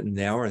a minute and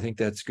an hour? I think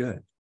that's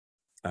good.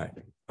 All right.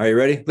 Are you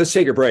ready? Let's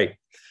take a break.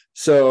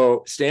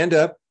 So stand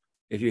up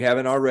if you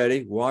haven't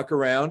already, walk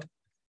around,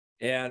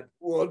 and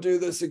we'll do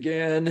this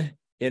again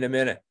in a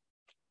minute.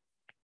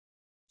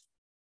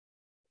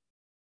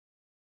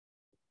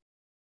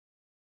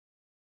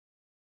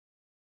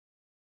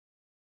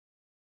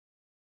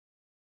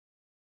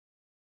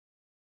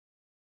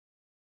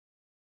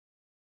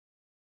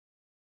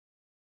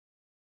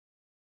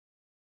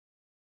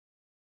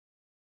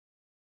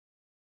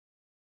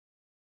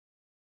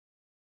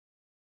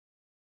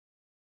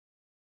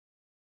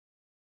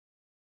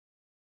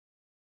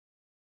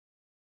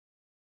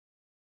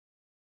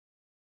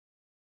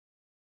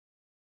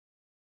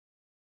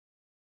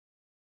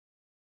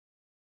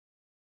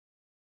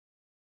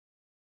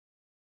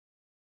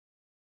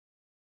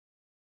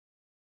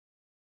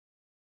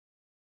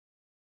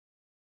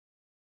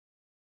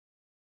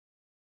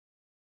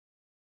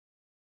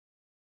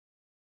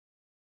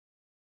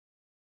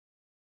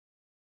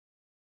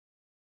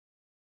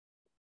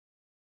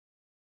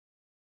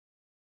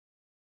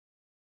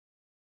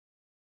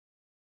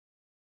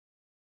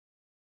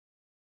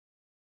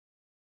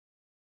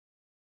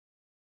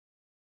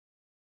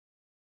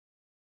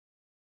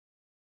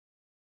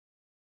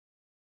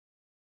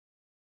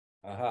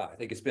 Aha, I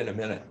think it's been a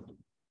minute.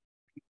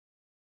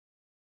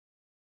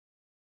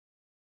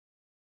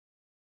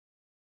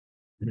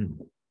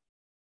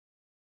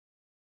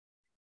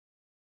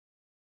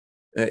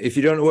 If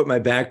you don't know what my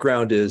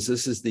background is,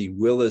 this is the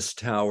Willis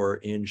Tower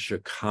in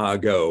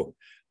Chicago.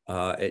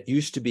 It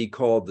used to be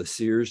called the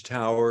Sears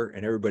Tower,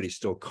 and everybody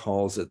still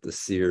calls it the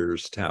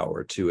Sears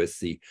Tower too. It's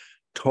the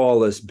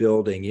tallest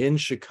building in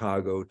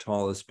Chicago,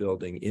 tallest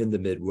building in the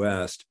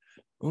Midwest.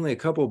 Only a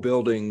couple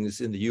buildings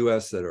in the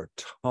US that are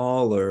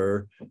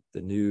taller,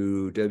 the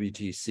new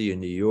WTC in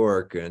New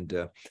York,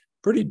 and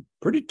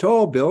pretty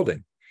tall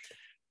building.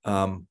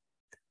 I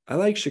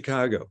like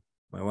Chicago.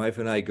 My wife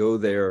and I go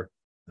there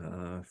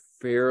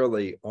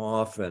fairly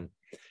often,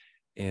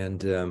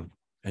 and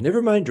I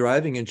never mind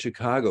driving in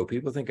Chicago.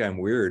 People think I'm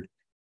weird.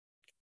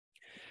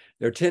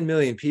 There are 10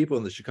 million people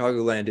in the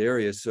Chicagoland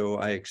area, so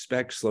I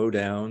expect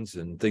slowdowns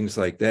and things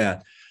like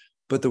that.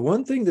 But the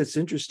one thing that's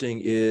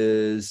interesting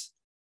is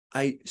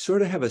I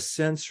sort of have a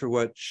sense for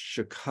what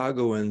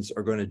Chicagoans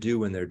are going to do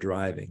when they're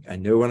driving. I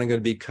know when I'm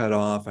going to be cut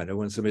off. I know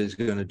when somebody's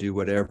going to do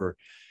whatever.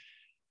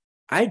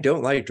 I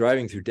don't like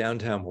driving through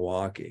downtown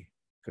Milwaukee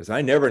because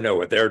I never know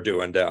what they're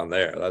doing down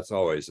there. That's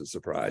always a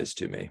surprise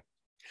to me.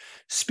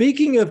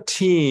 Speaking of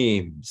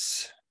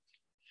teams,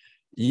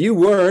 you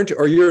weren't,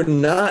 or you're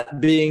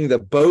not being the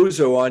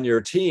bozo on your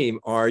team,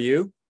 are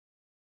you?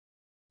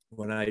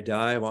 When I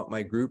die, I want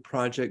my group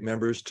project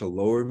members to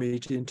lower me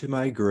into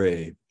my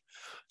grave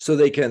so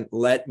they can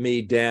let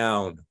me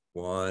down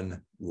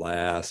one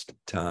last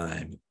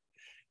time.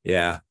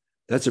 Yeah,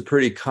 that's a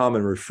pretty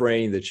common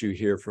refrain that you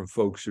hear from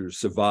folks who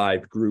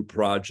survived group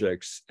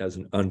projects as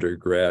an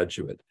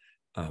undergraduate.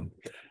 From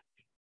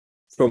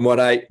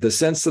the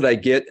sense that I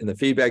get and the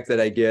feedback that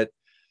I get,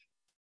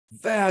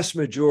 vast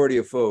majority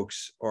of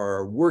folks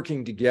are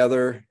working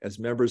together as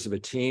members of a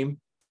team.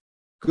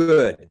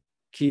 Good,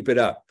 keep it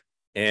up.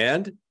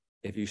 And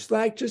if you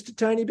slack just a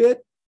tiny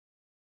bit,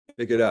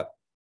 pick it up.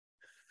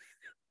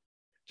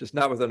 Just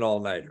not with an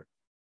all-nighter.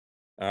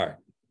 All right.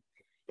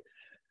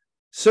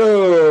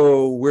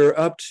 So we're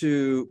up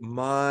to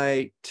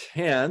my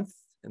 10th,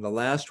 and the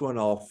last one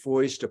I'll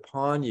foist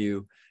upon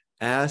you,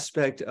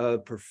 aspect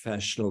of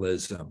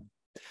professionalism.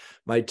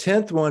 My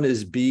 10th one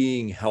is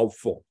being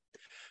helpful.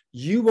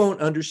 You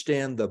won't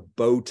understand the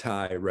bow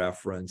tie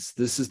reference.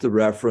 This is the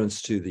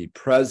reference to the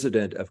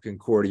president of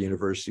Concordia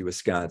University,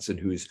 Wisconsin,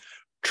 whose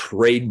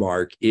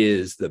trademark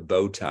is the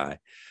bow tie.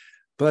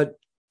 But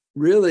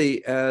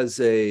really, as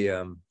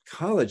a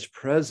college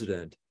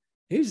president,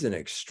 he's an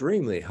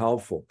extremely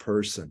helpful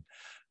person.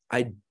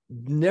 I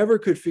never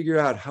could figure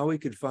out how he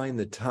could find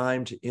the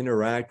time to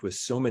interact with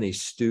so many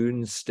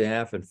students,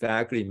 staff, and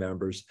faculty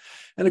members.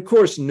 And of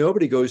course,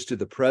 nobody goes to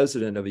the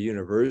president of a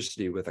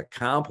university with a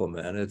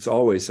compliment. It's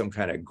always some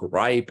kind of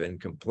gripe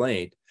and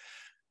complaint.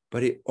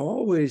 But he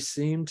always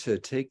seemed to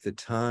take the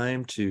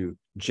time to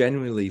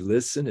genuinely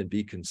listen and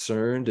be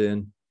concerned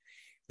and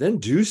then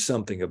do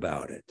something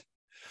about it.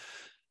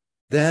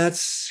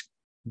 That's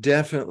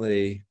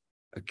definitely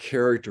a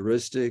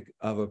characteristic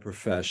of a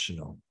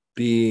professional,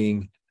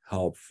 being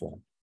helpful.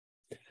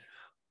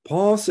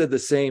 Paul said the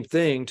same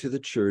thing to the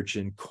church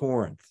in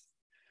Corinth.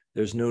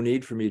 There's no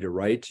need for me to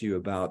write to you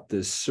about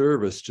this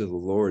service to the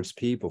Lord's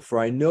people, for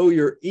I know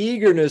your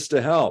eagerness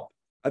to help.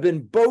 I've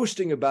been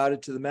boasting about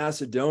it to the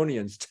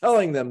Macedonians,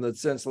 telling them that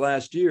since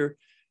last year,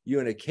 you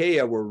and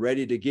Achaia were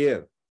ready to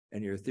give,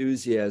 and your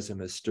enthusiasm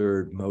has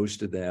stirred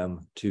most of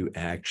them to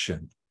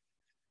action.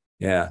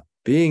 Yeah,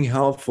 being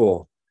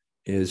helpful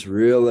is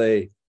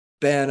really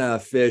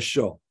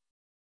beneficial,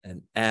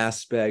 an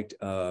aspect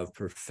of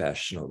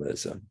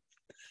professionalism.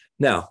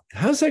 Now,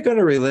 how's that going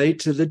to relate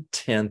to the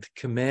 10th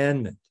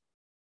commandment?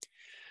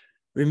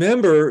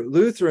 Remember,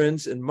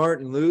 Lutherans and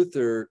Martin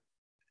Luther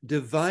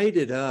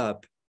divided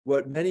up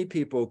what many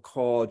people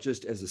call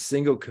just as a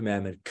single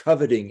commandment,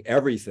 coveting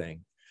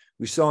everything.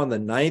 We saw in the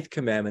 9th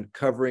commandment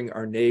covering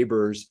our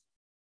neighbor's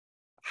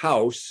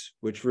house,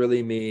 which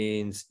really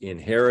means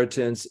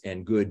inheritance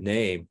and good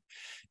name.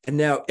 And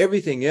now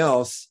everything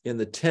else in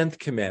the 10th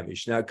commandment, you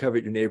should not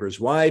covet your neighbor's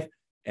wife,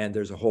 and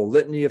there's a whole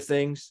litany of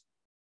things,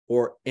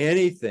 or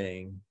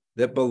anything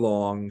that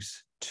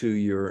belongs to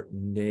your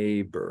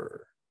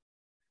neighbor.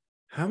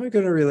 How am I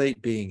going to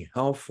relate being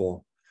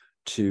helpful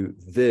to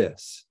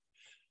this?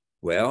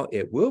 Well,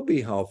 it will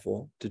be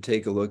helpful to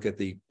take a look at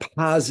the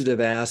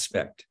positive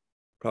aspect.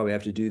 Probably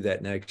have to do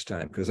that next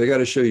time because I got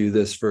to show you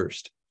this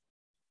first.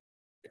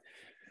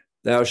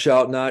 Thou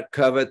shalt not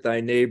covet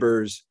thy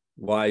neighbor's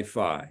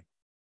Wi-Fi.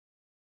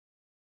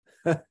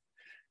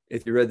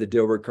 If you read the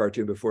Dilbert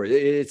cartoon before,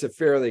 it's a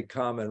fairly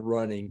common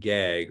running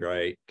gag,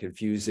 right?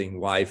 Confusing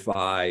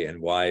Wi-Fi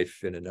and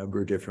wife in a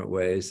number of different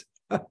ways.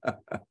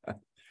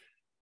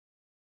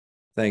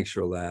 Thanks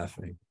for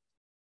laughing.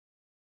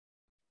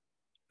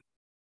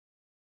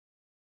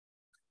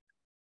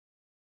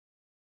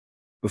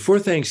 Before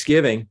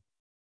Thanksgiving,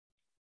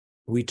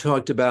 we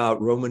talked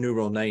about Roman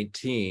numeral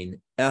 19,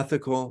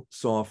 ethical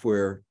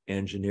software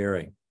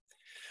engineering.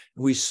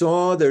 We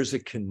saw there's a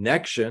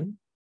connection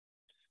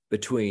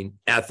between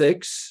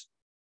ethics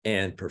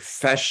and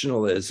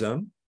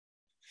professionalism.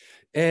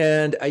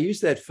 And I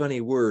use that funny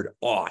word,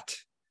 ought.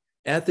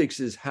 Ethics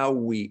is how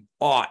we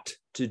ought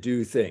to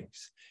do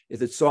things.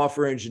 If it's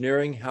software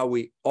engineering, how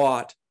we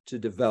ought to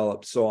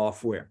develop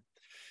software.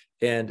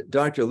 And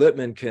Dr.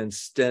 Lippmann can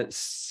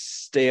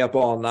stay up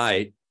all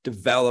night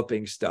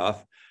developing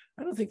stuff.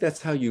 I don't think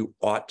that's how you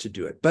ought to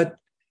do it, but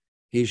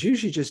he's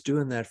usually just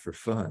doing that for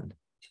fun.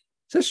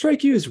 Does that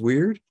strike you as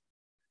weird?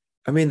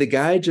 I mean, the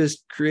guy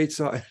just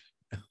creates,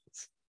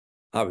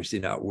 obviously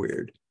not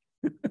weird.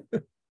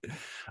 All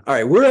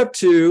right, we're up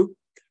to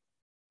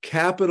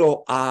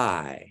capital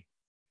I,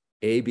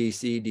 A, B,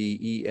 C, D,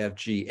 E, F,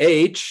 G,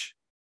 H.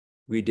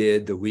 We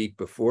did the week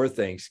before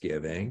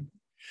Thanksgiving.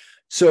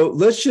 So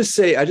let's just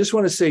say, I just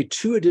want to say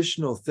two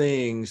additional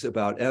things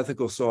about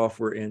ethical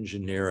software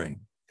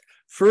engineering.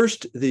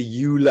 First, the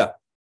EULA.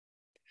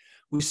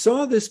 We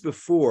saw this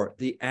before.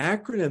 The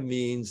acronym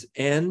means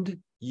End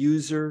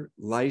User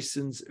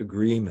License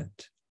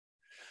Agreement.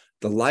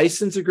 The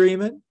license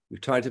agreement,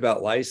 we've talked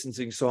about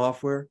licensing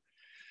software.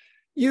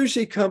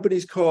 Usually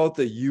companies call it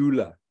the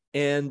EULA,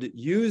 End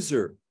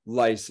User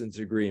License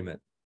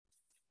Agreement.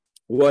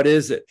 What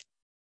is it?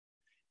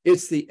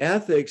 It's the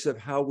ethics of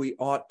how we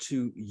ought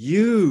to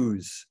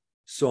use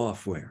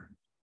software.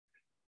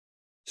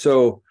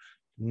 So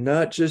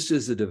not just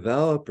as a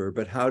developer,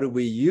 but how do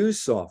we use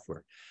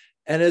software?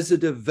 And as a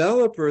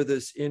developer,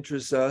 this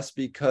interests us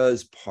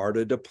because part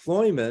of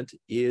deployment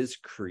is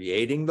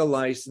creating the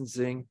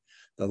licensing,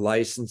 the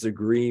license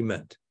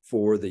agreement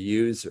for the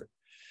user.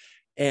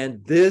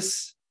 And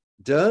this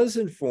does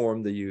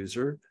inform the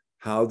user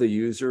how the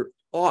user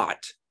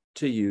ought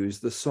to use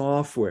the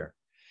software.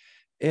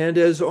 And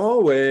as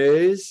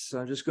always,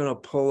 I'm just going to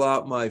pull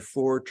out my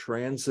 4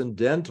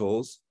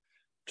 transcendentals: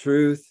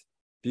 truth,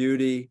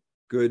 beauty,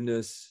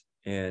 goodness,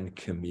 and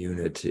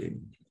community.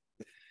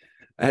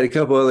 I had a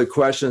couple other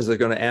questions I'm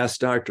going to ask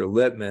Dr.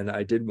 Lippmann.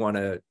 I did want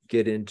to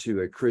get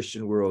into a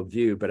Christian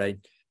worldview, but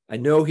I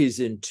know he's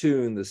in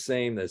tune the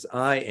same as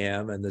I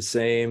am and the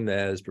same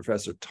as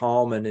Professor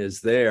Tallman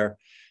is there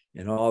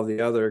and all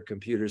the other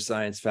computer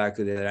science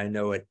faculty that I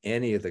know at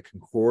any of the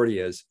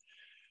Concordias,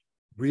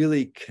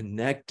 really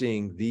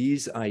connecting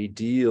these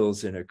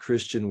ideals in a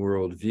Christian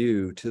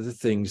worldview to the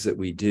things that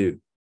we do.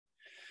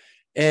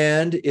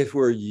 And if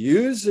we're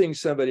using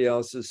somebody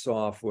else's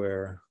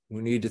software,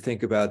 we need to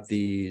think about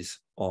these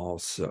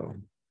also.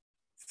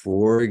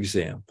 For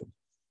example,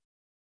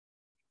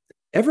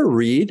 ever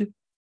read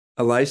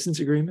a license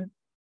agreement?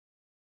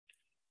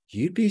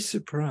 You'd be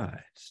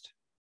surprised.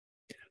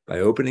 By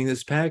opening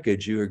this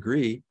package, you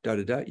agree,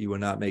 you will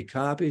not make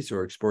copies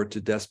or export to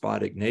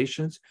despotic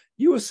nations.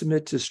 You will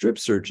submit to strip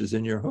searches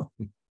in your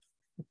home.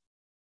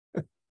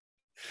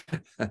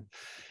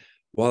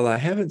 While I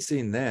haven't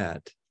seen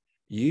that,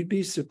 you'd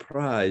be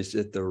surprised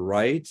at the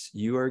rights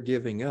you are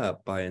giving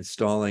up by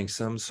installing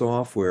some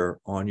software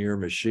on your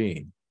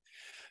machine.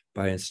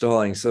 By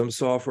installing some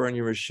software on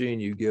your machine,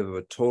 you give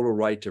a total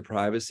right to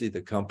privacy.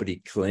 The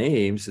company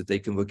claims that they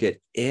can look at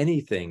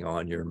anything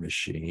on your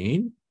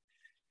machine.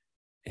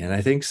 And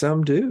I think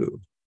some do.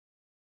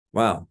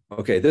 Wow.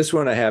 Okay, this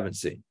one I haven't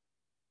seen.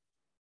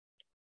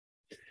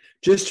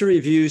 Just to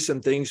review some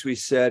things we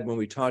said when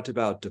we talked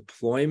about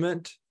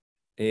deployment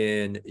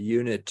in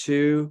Unit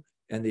 2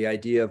 and the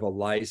idea of a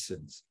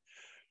license.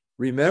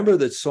 Remember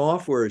that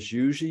software is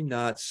usually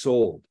not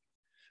sold.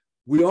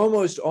 We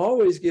almost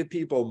always give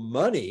people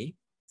money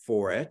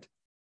for it,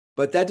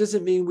 but that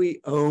doesn't mean we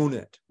own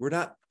it. We're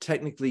not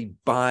technically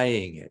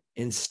buying it.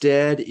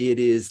 Instead, it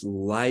is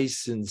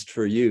licensed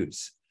for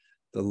use.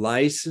 The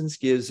license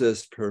gives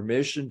us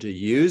permission to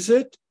use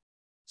it,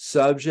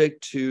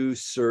 subject to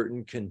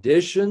certain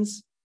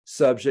conditions,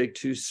 subject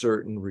to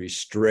certain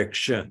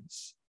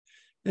restrictions.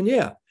 And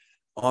yeah,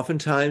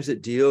 oftentimes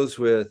it deals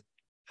with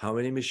how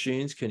many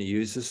machines can you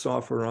use the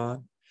software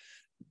on,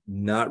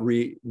 not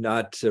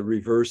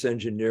reverse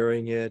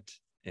engineering it,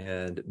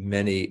 and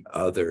many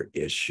other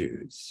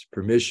issues.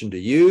 Permission to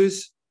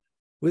use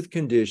with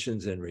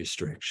conditions and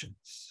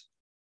restrictions.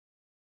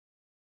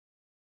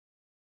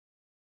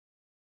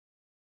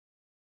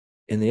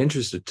 In the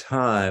interest of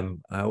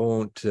time, I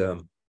won't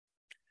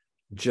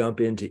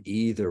jump into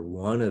either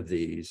one of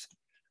these,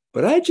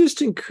 but I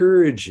just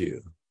encourage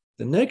you,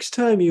 the next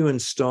time you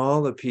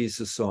install a piece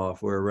of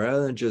software,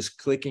 rather than just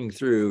clicking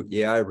through,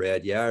 yeah, I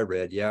read, yeah, I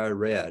read, yeah, I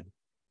read,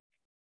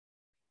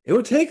 it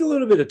will take a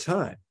little bit of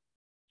time.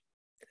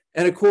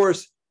 And of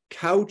course,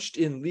 couched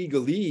in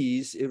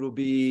legalese, it will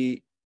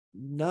be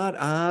not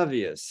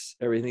obvious,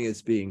 everything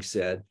that's being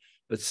said,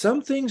 but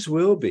some things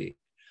will be.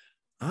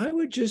 I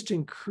would just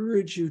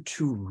encourage you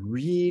to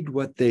read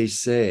what they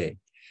say.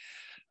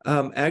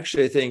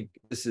 Actually, I think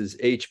this is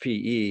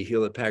HPE,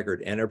 Hewlett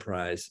Packard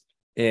Enterprise,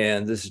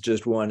 and this is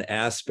just one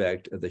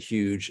aspect of the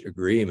huge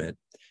agreement.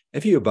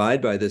 If you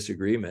abide by this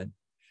agreement,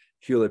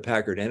 Hewlett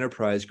Packard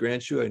Enterprise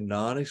grants you a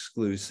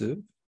non-exclusive,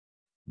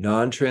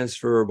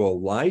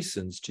 non-transferable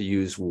license to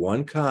use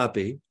one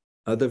copy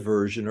of the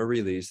version or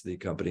release of the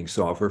accompanying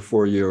software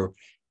for your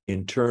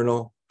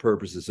internal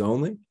purposes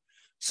only,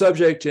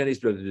 subject to any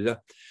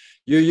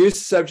your use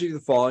is subject to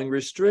the following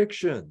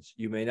restrictions.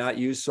 You may not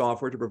use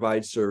software to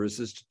provide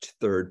services to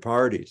third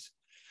parties.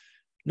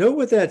 Note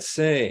what that's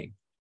saying.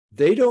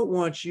 They don't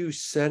want you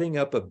setting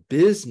up a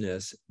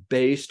business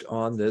based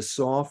on this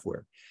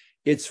software.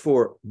 It's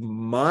for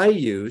my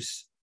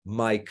use,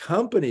 my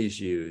company's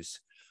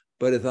use.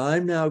 But if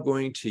I'm now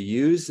going to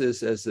use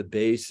this as the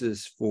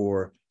basis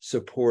for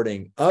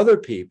supporting other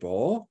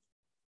people,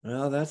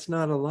 well, that's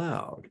not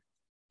allowed.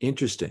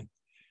 Interesting.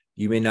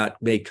 You may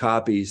not make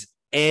copies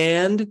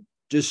and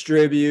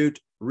distribute,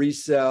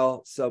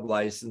 resell,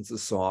 sublicense the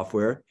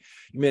software.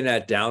 You may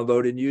not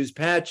download and use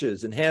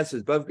patches,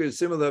 enhancements, bug fixes,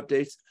 similar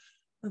updates,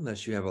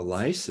 unless you have a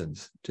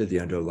license to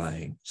the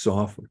underlying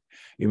software.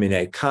 You may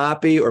not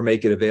copy or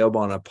make it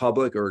available on a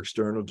public or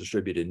external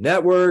distributed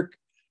network.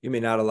 You may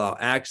not allow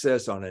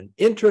access on an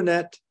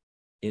intranet,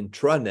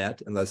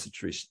 unless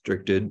it's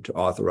restricted to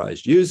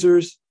authorized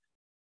users.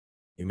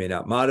 You may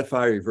not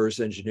modify, reverse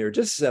engineer,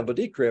 disassemble,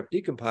 decrypt,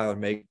 decompile, and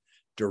make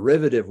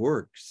derivative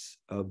works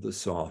of the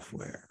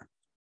software.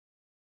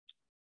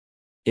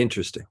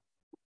 Interesting.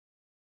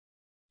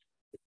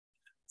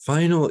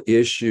 Final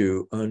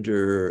issue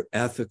under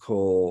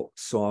ethical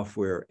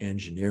software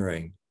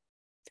engineering.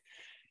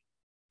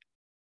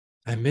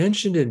 I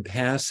mentioned in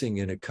passing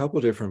in a couple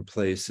different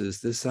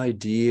places this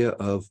idea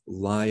of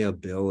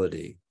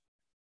liability.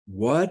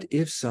 What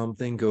if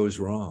something goes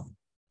wrong?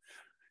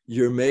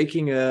 You're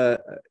making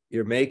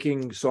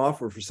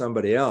software for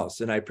somebody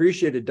else. And I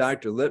appreciated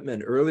Dr.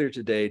 Lippman earlier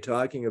today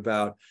talking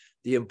about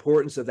the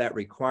importance of that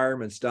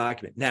requirements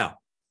document. Now,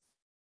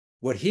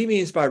 what he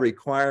means by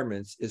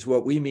requirements is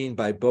what we mean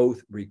by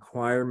both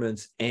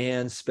requirements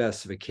and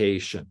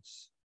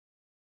specifications.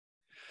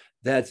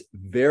 That's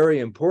very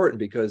important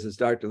because, as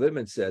Dr.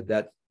 Lippman said,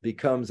 that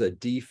becomes a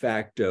de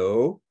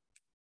facto.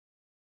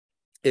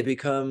 It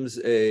becomes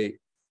it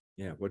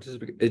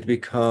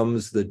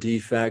becomes the de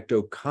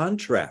facto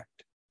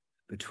contract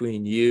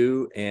between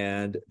you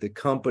and the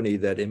company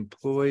that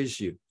employs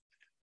you.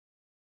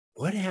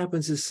 What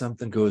happens if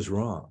something goes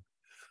wrong?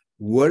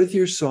 What if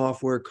your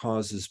software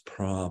causes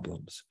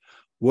problems?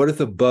 What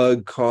if a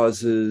bug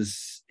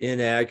causes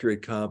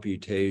inaccurate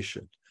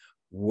computation?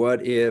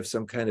 What if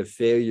some kind of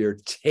failure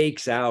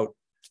takes out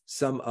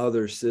some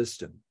other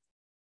system?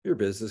 Your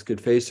business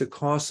could face a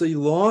costly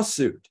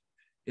lawsuit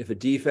if a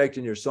defect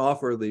in your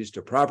software leads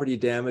to property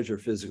damage or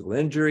physical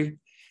injury.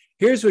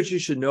 Here's what you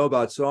should know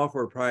about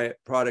software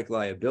product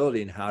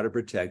liability and how to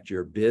protect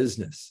your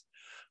business.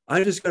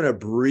 I'm just going to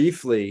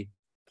briefly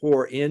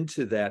pour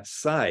into that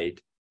site.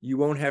 You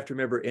won't have to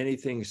remember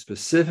anything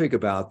specific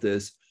about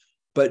this,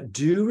 but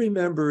do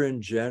remember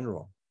in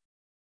general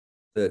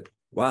that,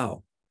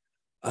 wow,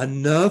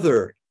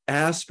 another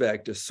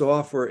aspect of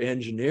software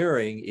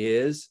engineering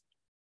is,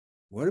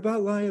 what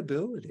about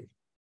liability?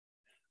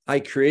 I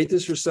create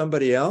this for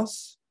somebody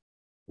else.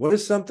 What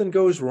if something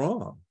goes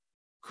wrong?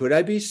 Could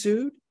I be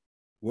sued?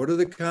 What are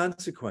the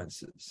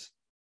consequences?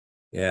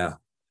 Yeah,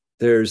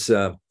 there's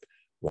why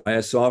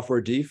a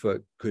software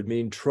defect could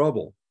mean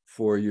trouble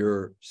for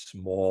your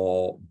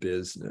small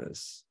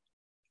business.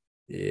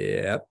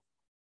 Yep.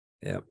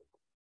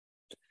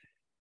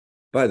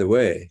 By the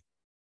way,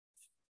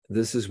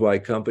 This is why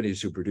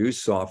companies who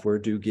produce software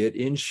do get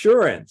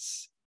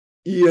insurance,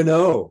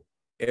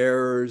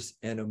 errors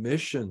and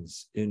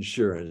omissions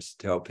insurance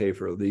to help pay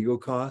for legal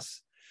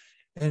costs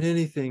and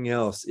anything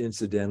else,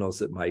 incidentals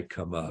that might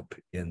come up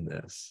in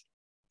this.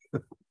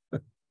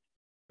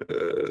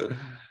 I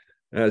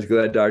was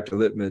glad Dr.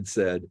 Lippman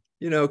said,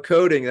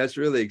 coding, that's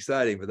really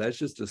exciting, but that's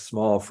just a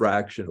small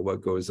fraction of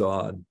what goes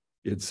on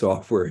in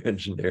software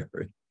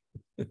engineering.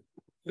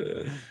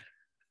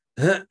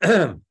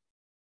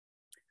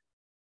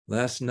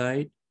 Last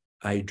night,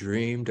 I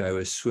dreamed I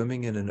was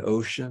swimming in an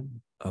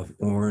ocean of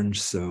orange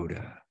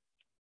soda.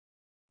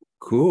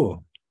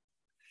 Cool.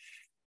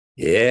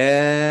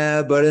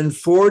 Yeah, but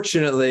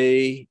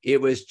unfortunately,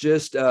 it was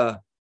just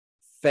a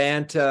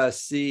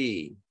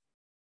fantasy.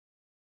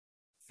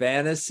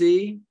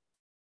 Fantasy?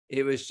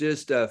 It was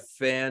just a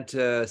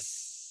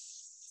fantasy.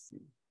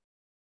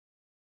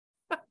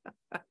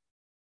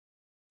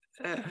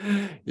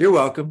 You're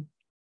welcome.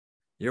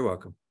 You're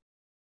welcome.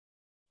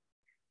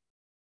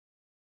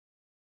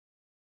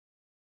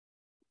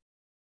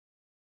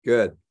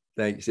 Good.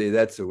 Thank you. See,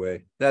 that's the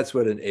way. That's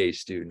what an A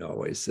student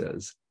always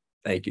says.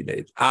 Thank you,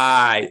 Nate.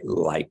 I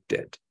liked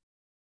it.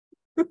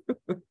 The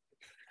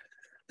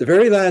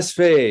very last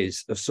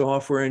phase of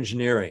software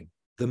engineering,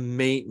 the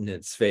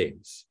maintenance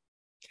phase.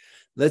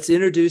 Let's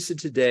introduce it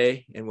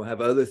today, and we'll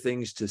have other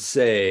things to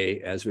say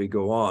as we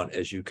go on,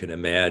 as you can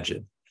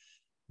imagine.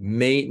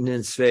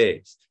 Maintenance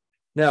phase.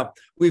 Now,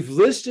 we've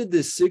listed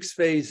the 6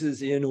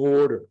 phases in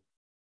order,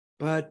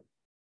 but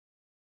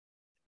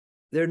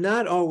they're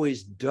not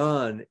always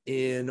done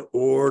in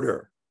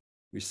order.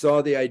 We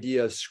saw the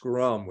idea of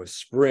Scrum with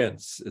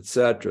sprints,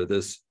 etc.,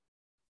 this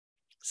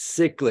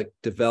cyclic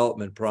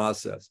development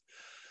process.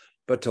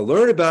 But to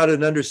learn about it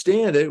and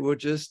understand it, we'll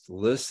just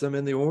list them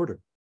in the order.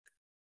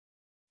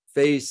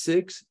 Phase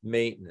 6,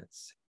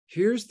 maintenance.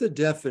 Here's the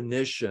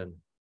definition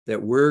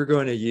that we're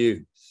going to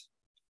use.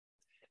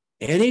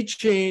 Any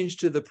change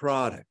to the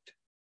product.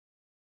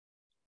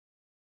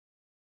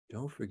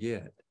 Don't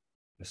forget,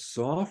 a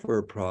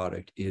software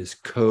product is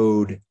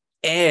code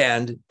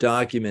and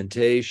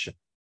documentation.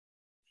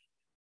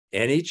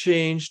 Any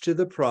change to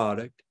the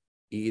product,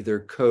 either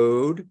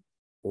code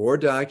or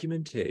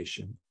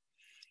documentation,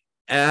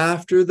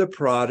 after the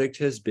product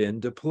has been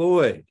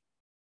deployed.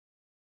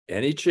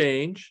 Any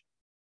change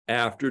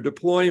after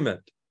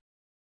deployment.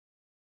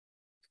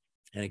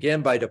 And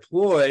again, by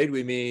deployed,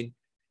 we mean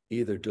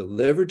either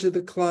delivered to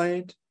the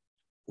client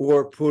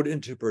or put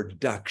into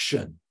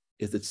production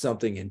if it's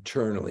something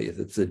internally, if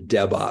it's a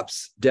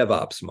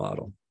DevOps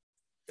model.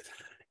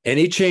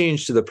 Any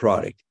change to the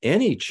product,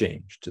 any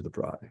change to the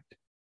product,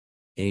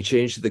 any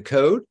change to the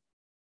code,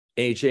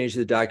 any change to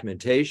the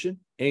documentation,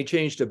 any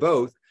change to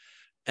both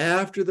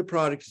after the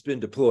product has been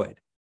deployed.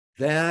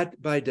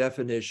 That, by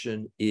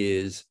definition,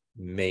 is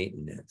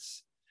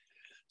maintenance.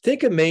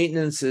 Think of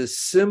maintenance as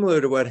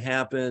similar to what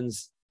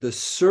happens, the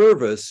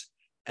service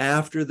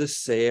after the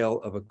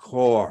sale of a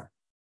car.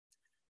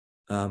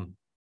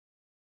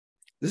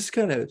 This is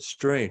kind of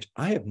strange.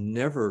 I have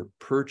never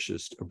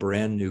purchased a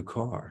brand new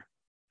car.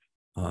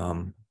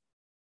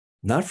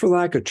 Not for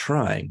lack of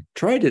trying.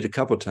 Tried it a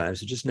couple of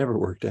times. It just never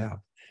worked out.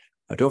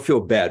 I don't feel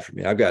bad for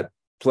me. I've got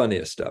plenty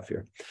of stuff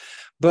here.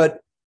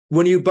 But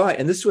when you buy,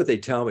 and this is what they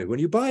tell me, when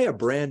you buy a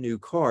brand new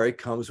car, it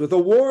comes with a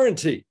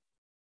warranty.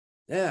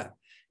 Yeah.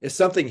 If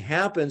something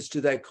happens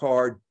to that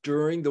car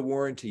during the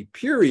warranty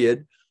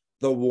period,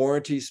 the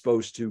warranty is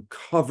supposed to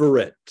cover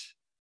it,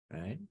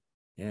 right?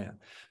 Yeah.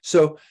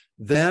 So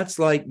that's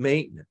like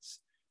maintenance.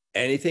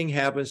 Anything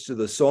happens to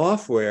the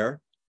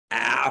software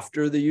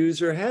after the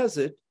user has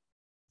it,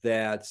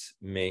 that's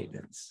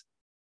maintenance.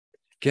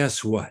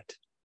 Guess what?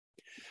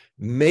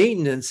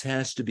 Maintenance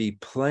has to be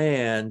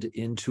planned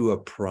into a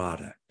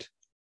product.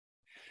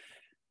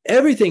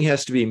 Everything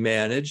has to be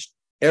managed.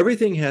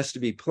 Everything has to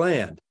be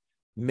planned.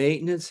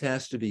 Maintenance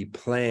has to be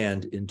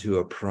planned into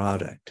a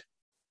product.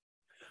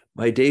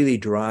 My daily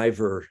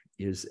driver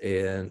is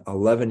an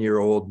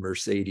 11-year-old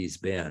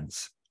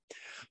Mercedes-Benz.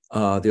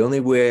 The only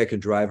way I can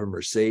drive a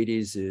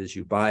Mercedes is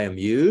you buy them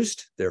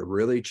used. They're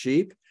really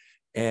cheap.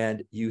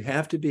 And you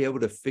have to be able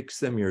to fix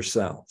them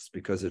yourselves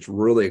because it's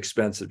really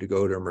expensive to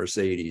go to a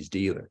Mercedes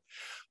dealer.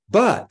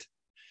 But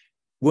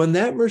when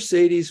that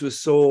Mercedes was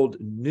sold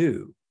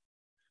new,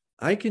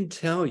 I can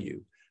tell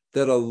you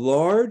that a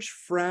large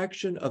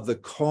fraction of the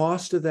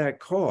cost of that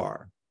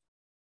car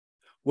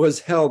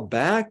was held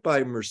back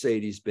by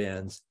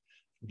Mercedes-Benz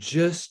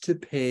just to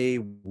pay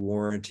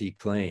warranty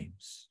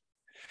claims.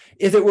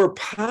 If it were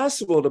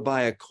possible to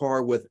buy a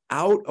car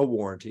without a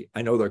warranty,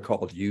 I know they're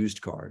called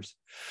used cars,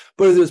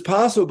 but if it was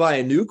possible to buy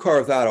a new car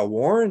without a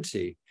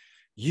warranty,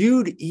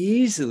 you'd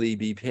easily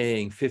be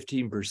paying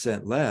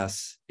 15%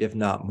 less, if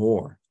not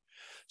more.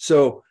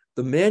 So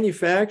the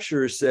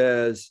manufacturer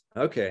says,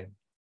 okay,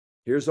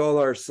 here's all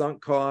our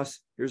sunk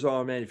costs, here's all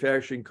our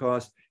manufacturing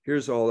costs,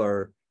 here's all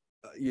our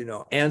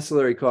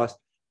ancillary costs,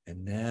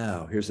 and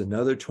now here's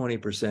another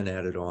 20%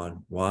 added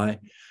on. Why?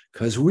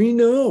 Because we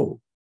know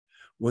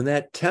when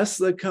that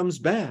Tesla comes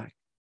back,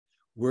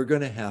 we're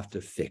going to have to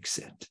fix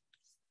it.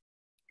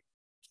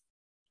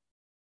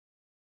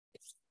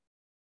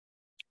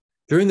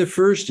 During the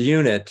first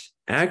unit,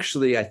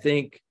 actually, I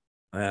think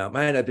it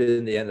might have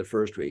been the end of the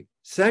first week,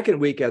 second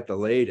week at the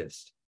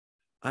latest,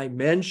 I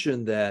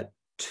mentioned that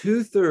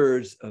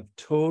 2/3 of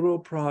total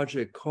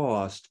project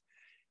cost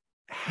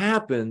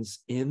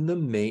happens in the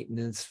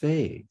maintenance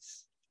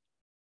phase.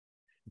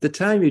 At the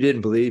time, you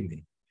didn't believe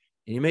me,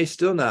 and you may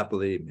still not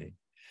believe me.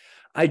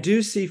 I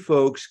do see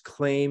folks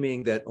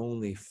claiming that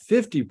only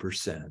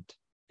 50%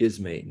 is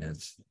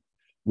maintenance.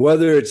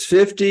 Whether it's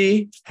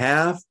 50,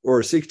 half,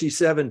 or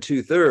 67,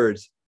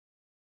 2/3,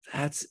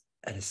 that's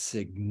a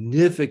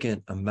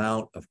significant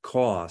amount of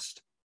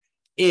cost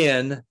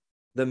in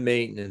the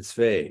maintenance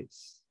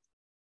phase.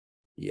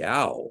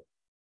 Yow.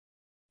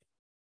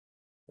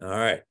 All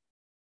right.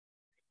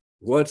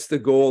 What's the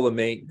goal of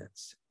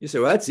maintenance? You say,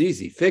 well, that's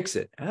easy. Fix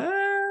it.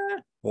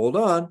 Hold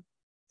on.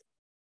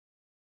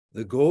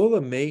 The goal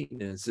of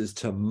maintenance is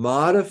to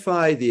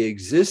modify the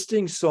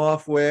existing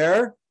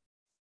software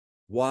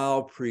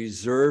while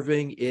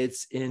preserving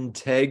its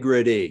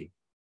integrity.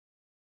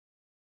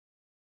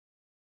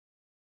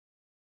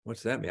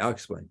 What's that mean? I'll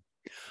explain.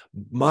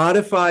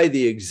 Modify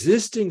the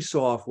existing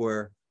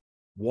software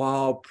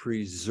while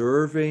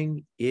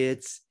preserving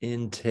its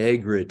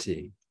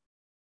integrity.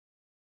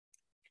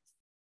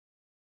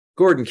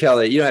 Gordon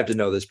Kelly, you don't have to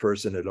know this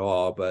person at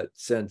all, but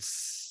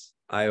since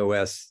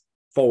iOS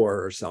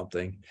 4 or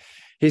something,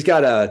 he's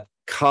got a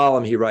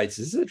column he writes.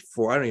 Is it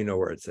 4? I don't even know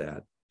where it's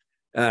at.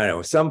 I don't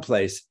know,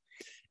 someplace.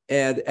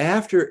 And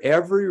after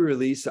every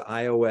release of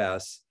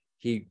iOS,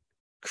 he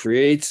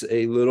creates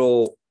a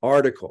little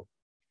article.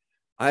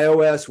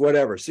 iOS,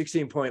 whatever,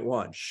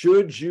 16.1.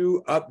 Should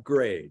you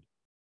upgrade?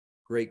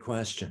 Great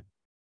question.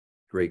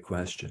 Great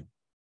question.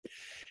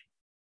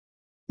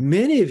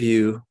 Many of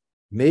you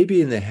may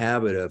be in the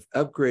habit of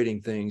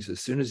upgrading things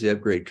as soon as the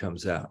upgrade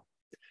comes out.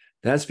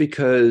 That's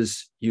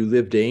because you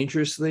live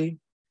dangerously,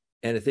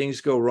 and if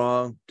things go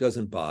wrong, it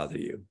doesn't bother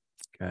you.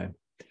 Okay.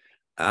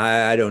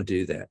 I don't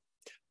do that.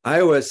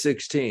 iOS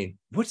 16,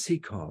 what's he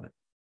call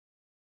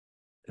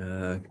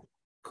it?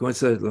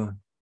 Coincidentally.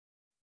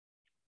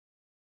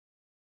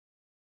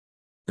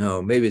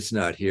 No, maybe it's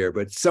not here,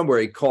 but somewhere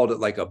he called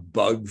it like a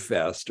bug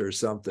fest or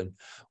something.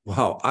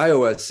 Wow,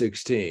 iOS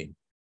 16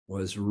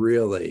 was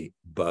really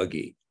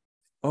buggy.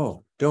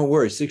 Oh, don't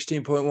worry,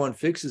 16.1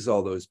 fixes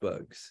all those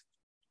bugs.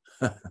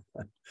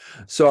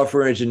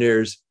 Software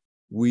engineers,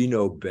 we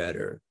know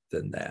better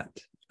than that.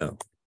 Oh.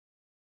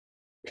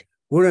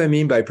 What do I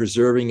mean by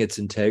preserving its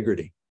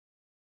integrity?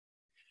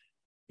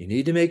 You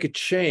need to make a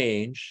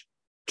change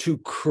to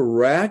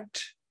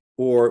correct,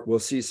 or we'll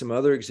see some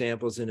other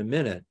examples in a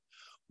minute,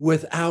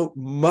 without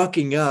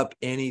mucking up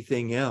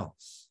anything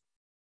else.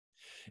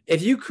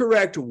 If you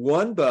correct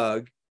one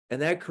bug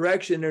and that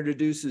correction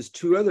introduces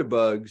 2 other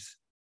bugs,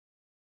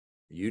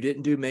 you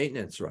didn't do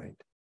maintenance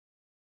right.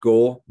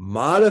 Goal,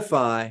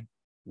 modify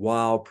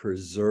while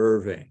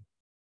preserving.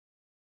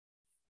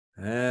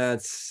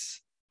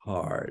 That's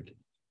hard.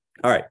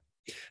 All right.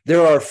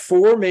 There are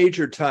 4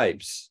 major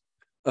types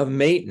of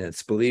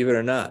maintenance, believe it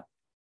or not.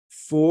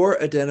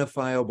 4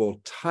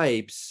 identifiable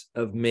types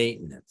of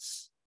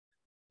maintenance.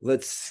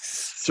 Let's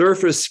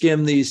surface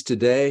skim these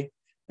today,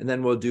 and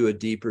then we'll do a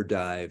deeper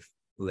dive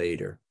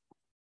later.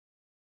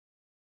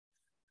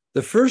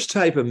 The first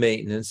type of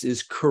maintenance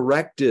is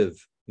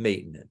corrective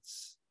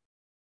maintenance.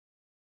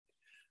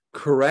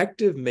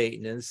 Corrective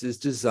maintenance is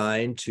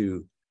designed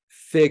to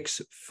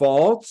fix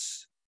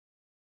faults,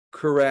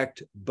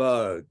 correct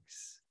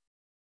bugs.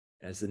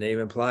 As the name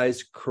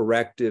implies,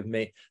 corrective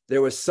maintenance.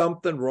 There was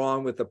something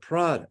wrong with the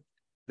product.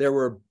 There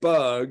were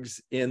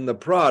bugs in the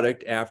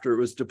product after it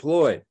was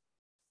deployed.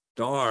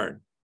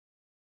 Darn.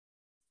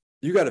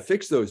 You got to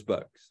fix those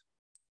bugs.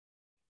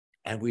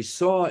 And we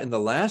saw in the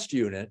last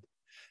unit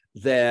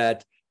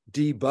that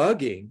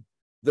debugging,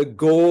 the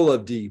goal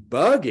of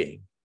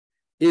debugging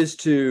is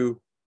to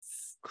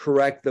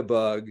correct the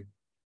bug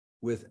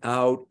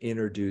without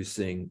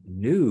introducing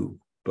new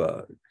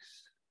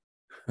bugs.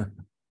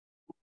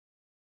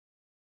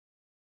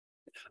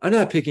 I'm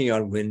not picking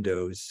on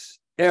Windows,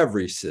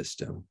 every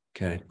system,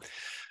 okay?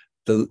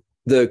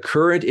 The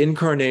current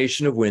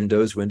incarnation of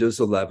Windows, Windows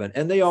 11,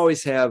 and they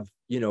always have,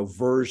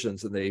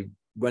 versions, and they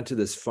went to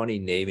this funny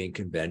naming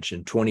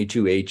convention,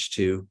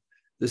 22H2.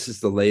 This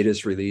is the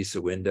latest release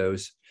of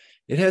Windows.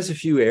 It has a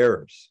few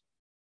errors.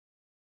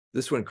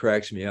 This one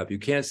cracks me up. You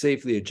can't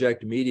safely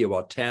eject media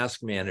while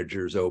Task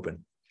Manager is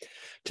open.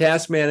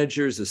 Task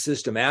Manager is a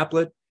system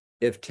applet.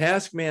 If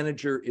Task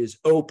Manager is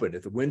open,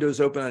 if the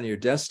window's open on your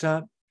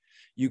desktop,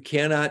 you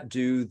cannot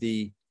do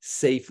the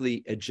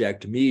safely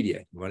eject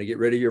media. You want to get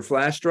rid of your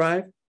flash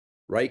drive?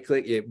 Right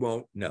click, it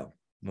won't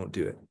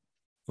do it.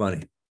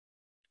 Funny.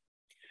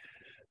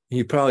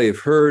 You probably have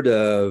heard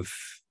of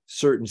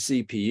certain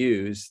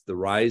CPUs, the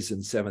Ryzen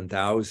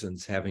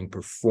 7000s, having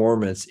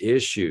performance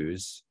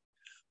issues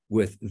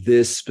with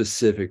this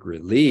specific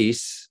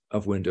release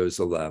of Windows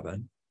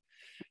 11.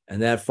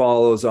 And that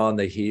follows on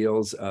the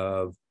heels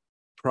of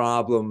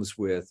problems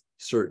with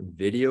certain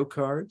video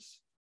cards.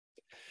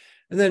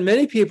 And then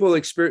many people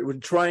experience when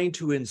trying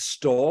to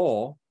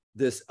install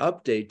this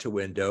update to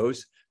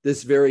Windows,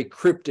 this very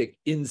cryptic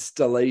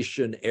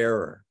installation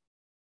error.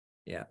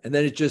 Yeah, and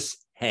then it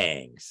just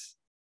hangs.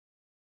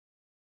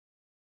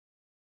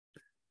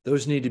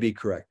 Those need to be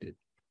corrected.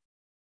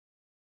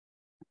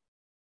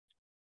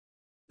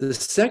 The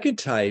second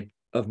type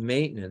of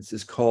maintenance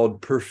is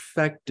called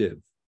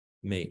perfective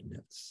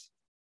maintenance.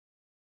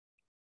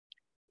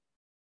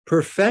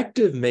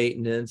 Perfective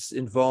maintenance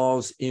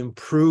involves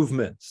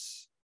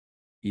improvements,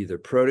 either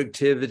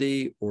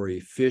productivity or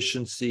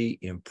efficiency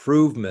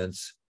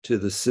improvements to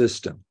the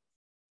system.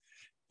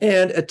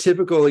 And a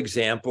typical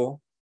example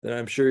that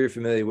I'm sure you're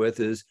familiar with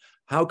is,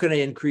 how can I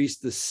increase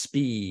the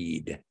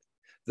speed,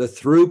 the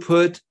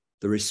throughput,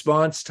 the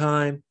response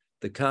time,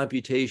 the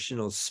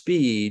computational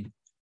speed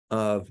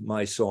of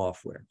my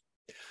software?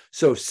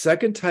 So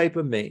second type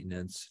of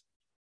maintenance,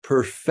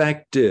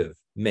 perfective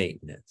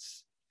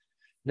maintenance.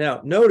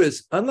 Now,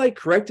 notice, unlike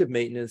corrective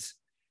maintenance,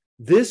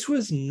 this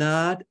was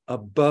not a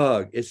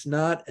bug. It's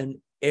not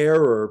an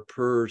error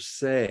per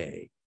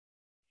se.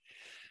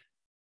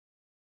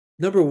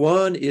 Number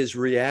one is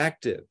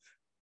reactive.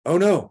 Oh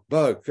no,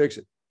 bug, fix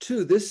it.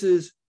 Two, this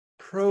is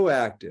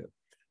proactive.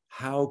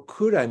 How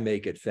could I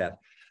make it fast?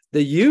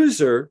 The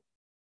user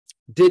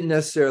didn't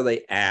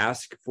necessarily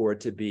ask for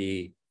it to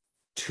be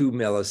 2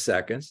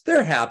 milliseconds.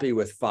 They're happy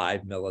with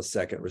 5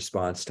 millisecond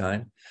response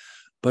time.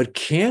 But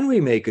can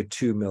we make a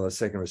 2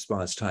 millisecond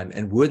response time?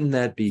 And wouldn't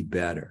that be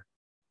better?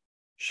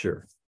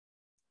 Sure.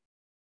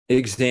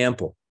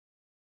 Example.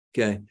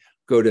 Okay,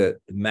 go to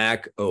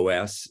Mac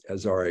OS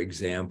as our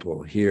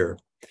example here.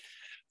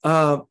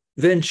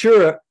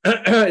 Ventura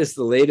is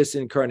the latest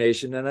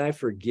incarnation, and I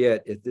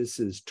forget if this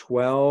is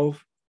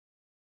 12.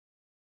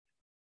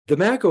 The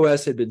Mac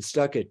OS had been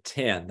stuck at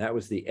 10. That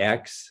was the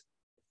X.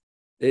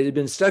 It had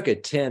been stuck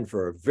at 10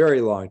 for a very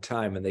long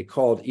time, and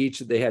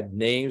they had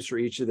names for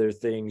each of their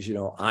things,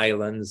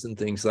 islands and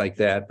things like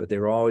that, but they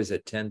were always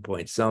at 10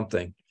 point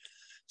something.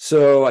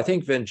 So I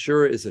think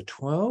Ventura is a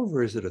 12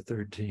 or is it a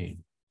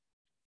 13?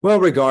 Well,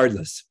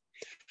 regardless,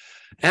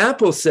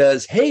 Apple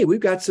says, hey, we've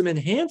got some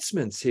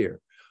enhancements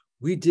here.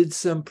 We did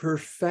some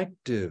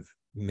perfective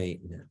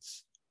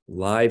maintenance,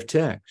 live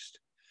text.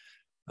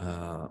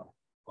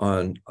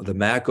 On the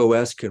Mac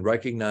OS can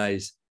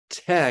recognize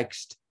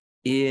text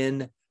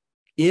in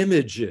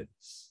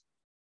images.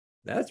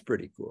 That's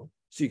pretty cool.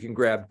 So you can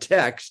grab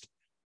text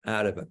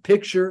out of a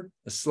picture,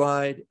 a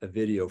slide, a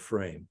video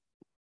frame.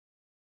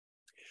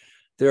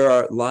 There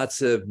are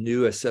lots of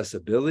new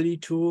accessibility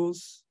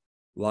tools,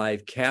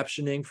 live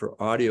captioning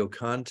for audio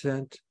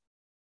content,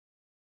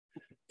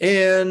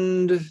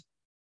 and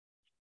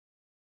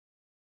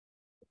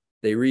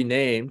they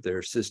renamed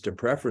their system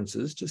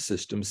preferences to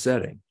system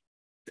setting,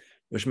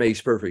 which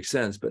makes perfect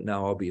sense, but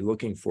now I'll be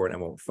looking for it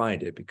and I won't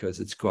find it because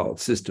it's called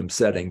system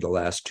setting, the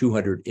last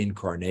 200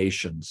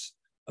 incarnations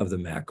of the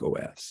Mac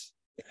OS.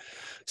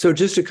 So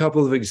just a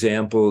couple of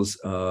examples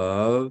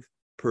of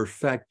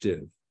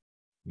perfective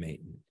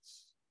maintenance.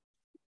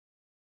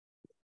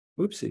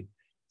 Oopsie.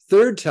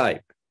 Third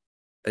type,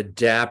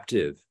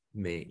 adaptive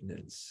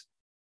maintenance.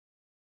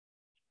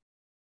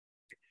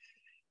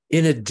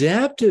 In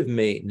adaptive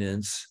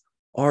maintenance,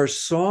 our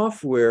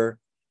software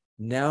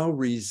now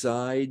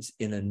resides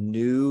in a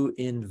new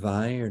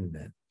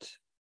environment.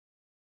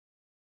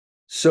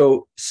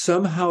 So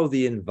somehow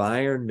the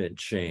environment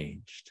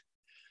changed.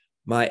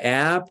 My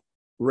app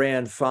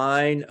ran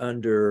fine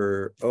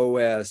under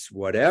OS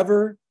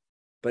whatever,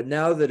 but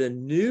now that a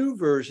new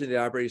version of the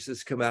operating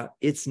system come out,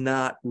 it's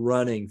not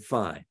running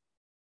fine.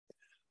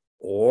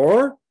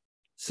 Or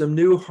some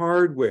new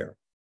hardware.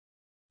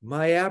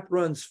 My app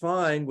runs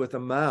fine with a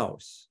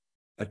mouse,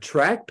 a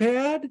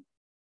trackpad,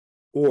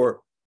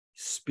 or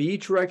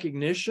speech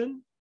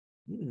recognition,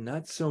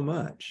 not so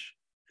much.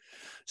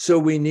 So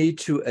we need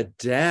to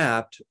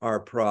adapt our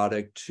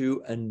product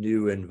to a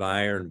new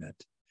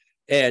environment.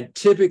 And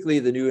typically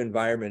the new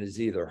environment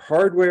is either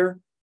hardware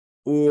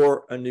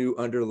or a new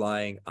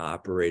underlying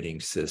operating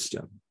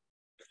system.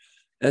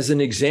 As an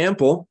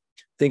example,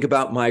 think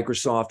about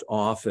Microsoft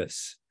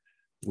Office,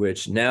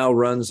 which now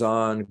runs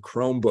on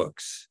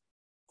Chromebooks.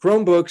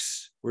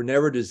 Chromebooks were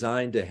never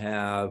designed to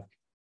have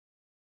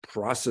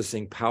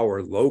processing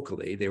power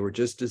locally. They were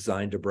just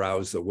designed to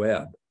browse the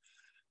web.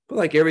 But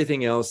like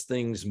everything else,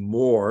 things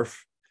morph.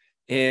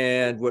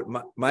 And what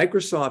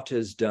Microsoft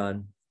has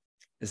done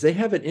is they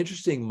have an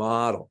interesting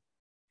model.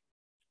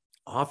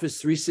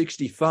 Office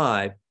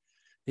 365,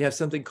 they have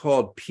something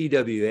called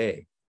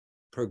PWA,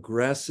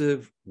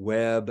 Progressive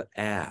Web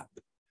App,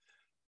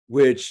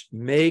 which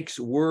makes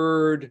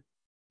Word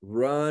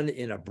run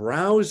in a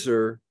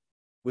browser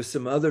with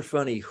some other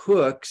funny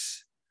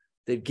hooks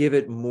that give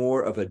it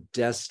more of a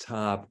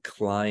desktop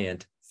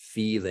client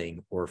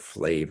feeling or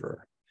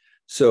flavor.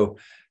 So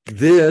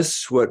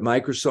this, what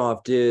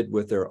Microsoft did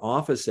with their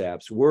Office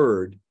apps,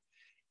 Word,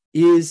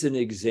 is an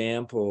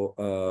example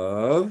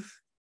of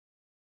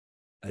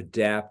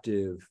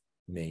adaptive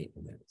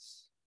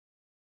maintenance.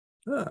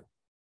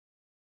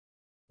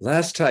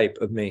 Last type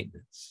of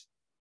maintenance,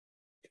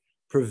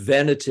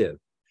 preventative.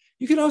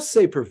 You can also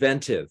say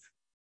preventive.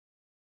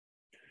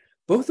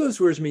 Both those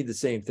words mean the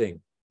same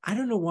thing, I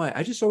don't know why.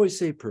 I just always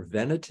say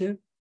preventative.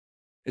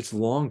 It's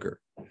longer.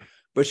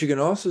 But you can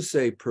also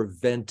say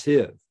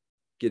preventive.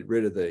 Get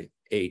rid of the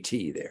AT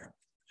there.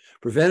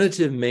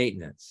 Preventative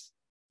maintenance.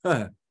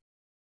 Huh.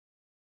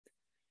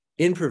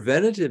 In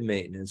preventative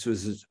maintenance,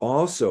 which is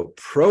also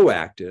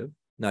proactive,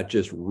 not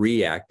just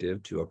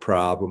reactive to a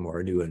problem or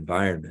a new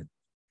environment.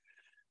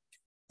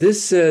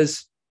 This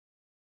says,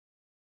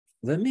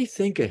 let me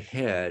think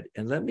ahead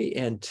and let me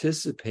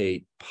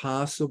anticipate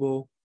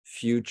possible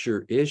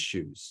future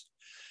issues.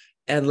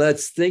 And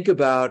let's think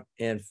about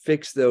and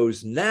fix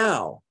those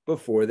now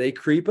before they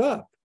creep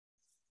up.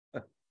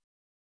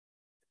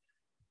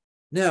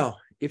 Now,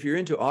 if you're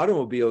into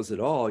automobiles at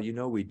all, you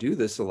know we do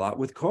this a lot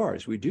with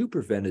cars. We do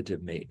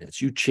preventative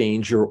maintenance. You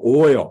change your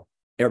oil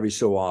every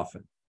so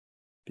often.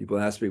 People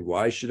ask me,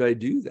 why should I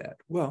do that?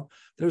 Well,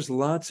 there's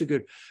lots of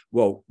good.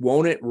 Well,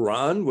 won't it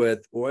run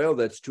with oil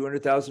that's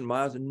 200,000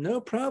 miles? No,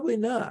 probably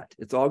not.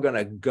 It's all going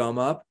to gum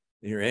up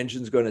and your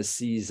engine's going to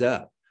seize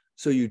up.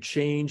 So you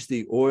change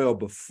the oil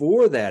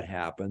before that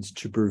happens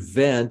to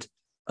prevent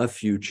a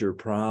future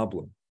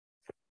problem.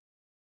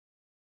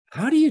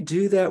 How do you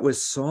do that with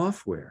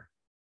software?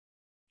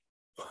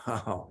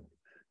 Wow,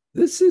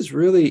 this is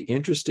really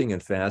interesting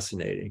and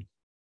fascinating.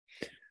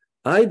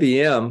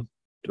 IBM,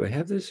 do I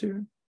have this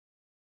here?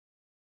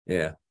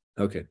 Yeah,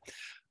 okay.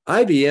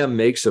 IBM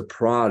makes a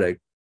product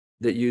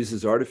that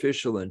uses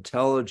artificial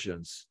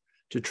intelligence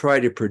to try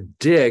to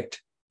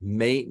predict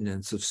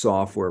maintenance of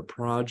software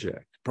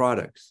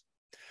products.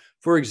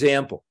 For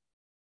example,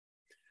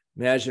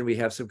 imagine we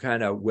have some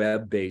kind of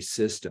web-based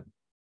system.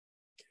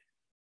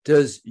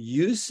 Does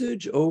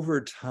usage over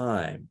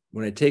time,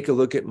 when I take a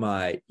look at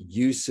my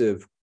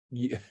usage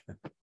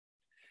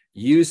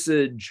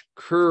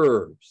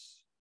curves,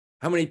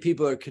 how many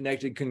people are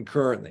connected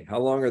concurrently? How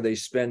long are they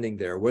spending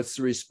there? What's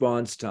the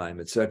response time,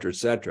 et cetera, et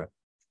cetera?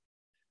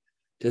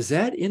 Does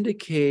that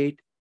indicate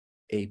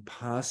a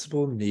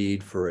possible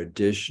need for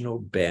additional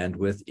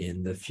bandwidth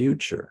in the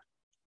future?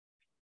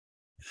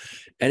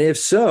 And if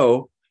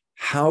so,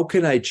 how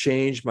can I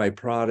change my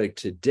product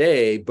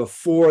today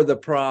before the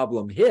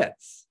problem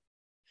hits?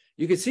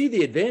 You can see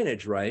the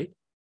advantage, right?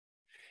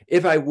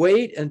 If I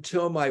wait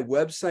until my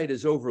website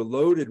is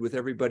overloaded with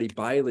everybody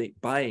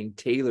buying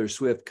Taylor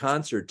Swift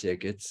concert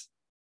tickets,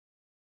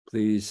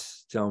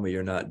 please tell me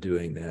you're not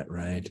doing that,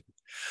 right?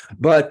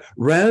 But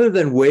rather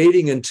than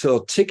waiting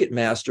until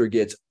Ticketmaster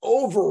gets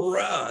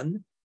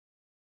overrun,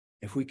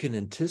 if we can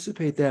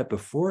anticipate that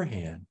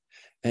beforehand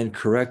and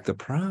correct the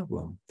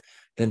problem,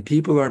 then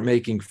people aren't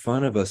making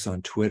fun of us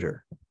on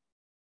Twitter.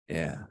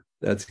 Yeah,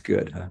 that's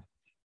good, huh?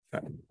 All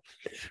right.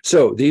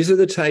 So these are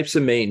the types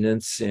of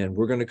maintenance, and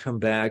we're going to come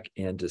back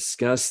and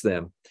discuss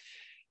them.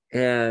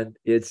 And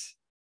it's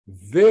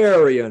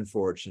very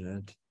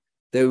unfortunate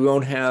that we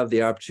won't have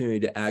the opportunity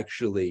to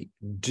actually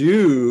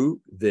do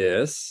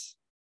this.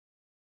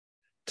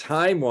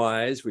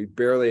 Time-wise, we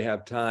barely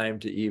have time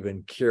to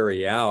even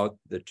carry out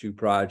the two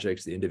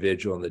projects, the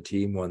individual and the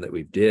team one that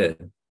we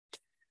did.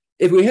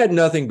 If we had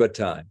nothing but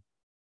time,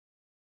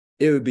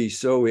 it would be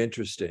so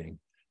interesting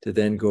to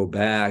then go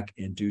back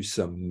and do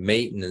some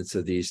maintenance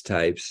of these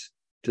types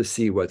to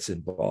see what's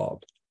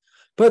involved.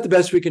 But the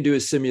best we can do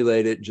is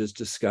simulate it, just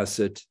discuss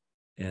it,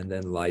 and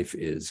then life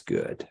is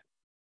good.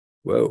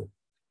 Whoa.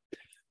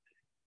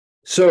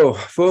 So,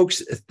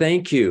 folks,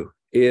 thank you.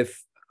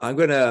 If I'm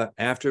going to,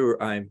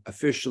 after I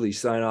officially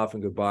sign off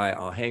and goodbye,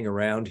 I'll hang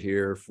around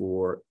here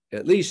for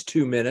at least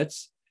 2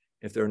 minutes.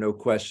 If there are no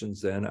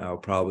questions, then I'll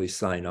probably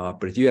sign off.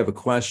 But if you have a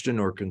question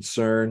or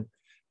concern,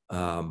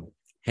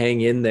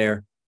 hang in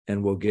there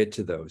and we'll get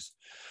to those.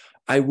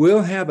 I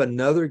will have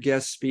another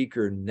guest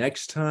speaker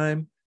next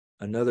time,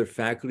 another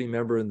faculty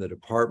member in the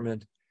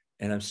department,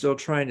 and I'm still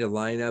trying to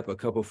line up a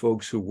couple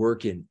folks who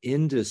work in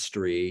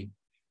industry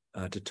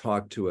to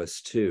talk to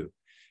us too.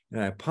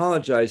 And I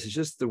apologize, it's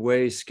just the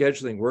way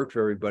scheduling worked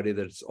for everybody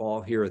that it's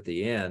all here at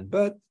the end,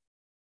 but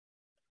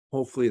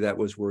hopefully that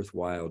was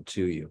worthwhile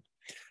to you.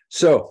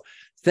 So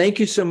thank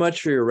you so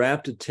much for your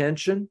rapt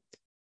attention.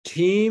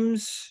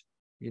 Teams,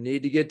 you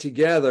need to get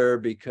together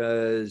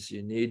because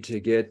you need to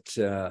get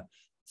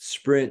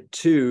Sprint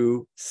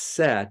 2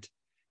 set.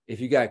 If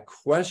you got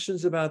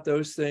questions about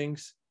those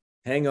things,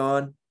 hang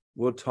on,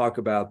 we'll talk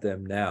about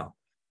them now.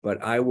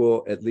 But I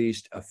will at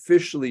least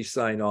officially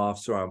sign off,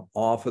 so I'm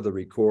off of the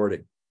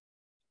recording.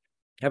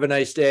 Have a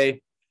nice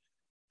day.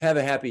 Have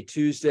a happy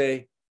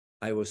Tuesday.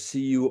 I will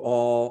see you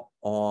all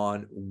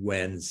on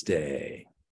Wednesday.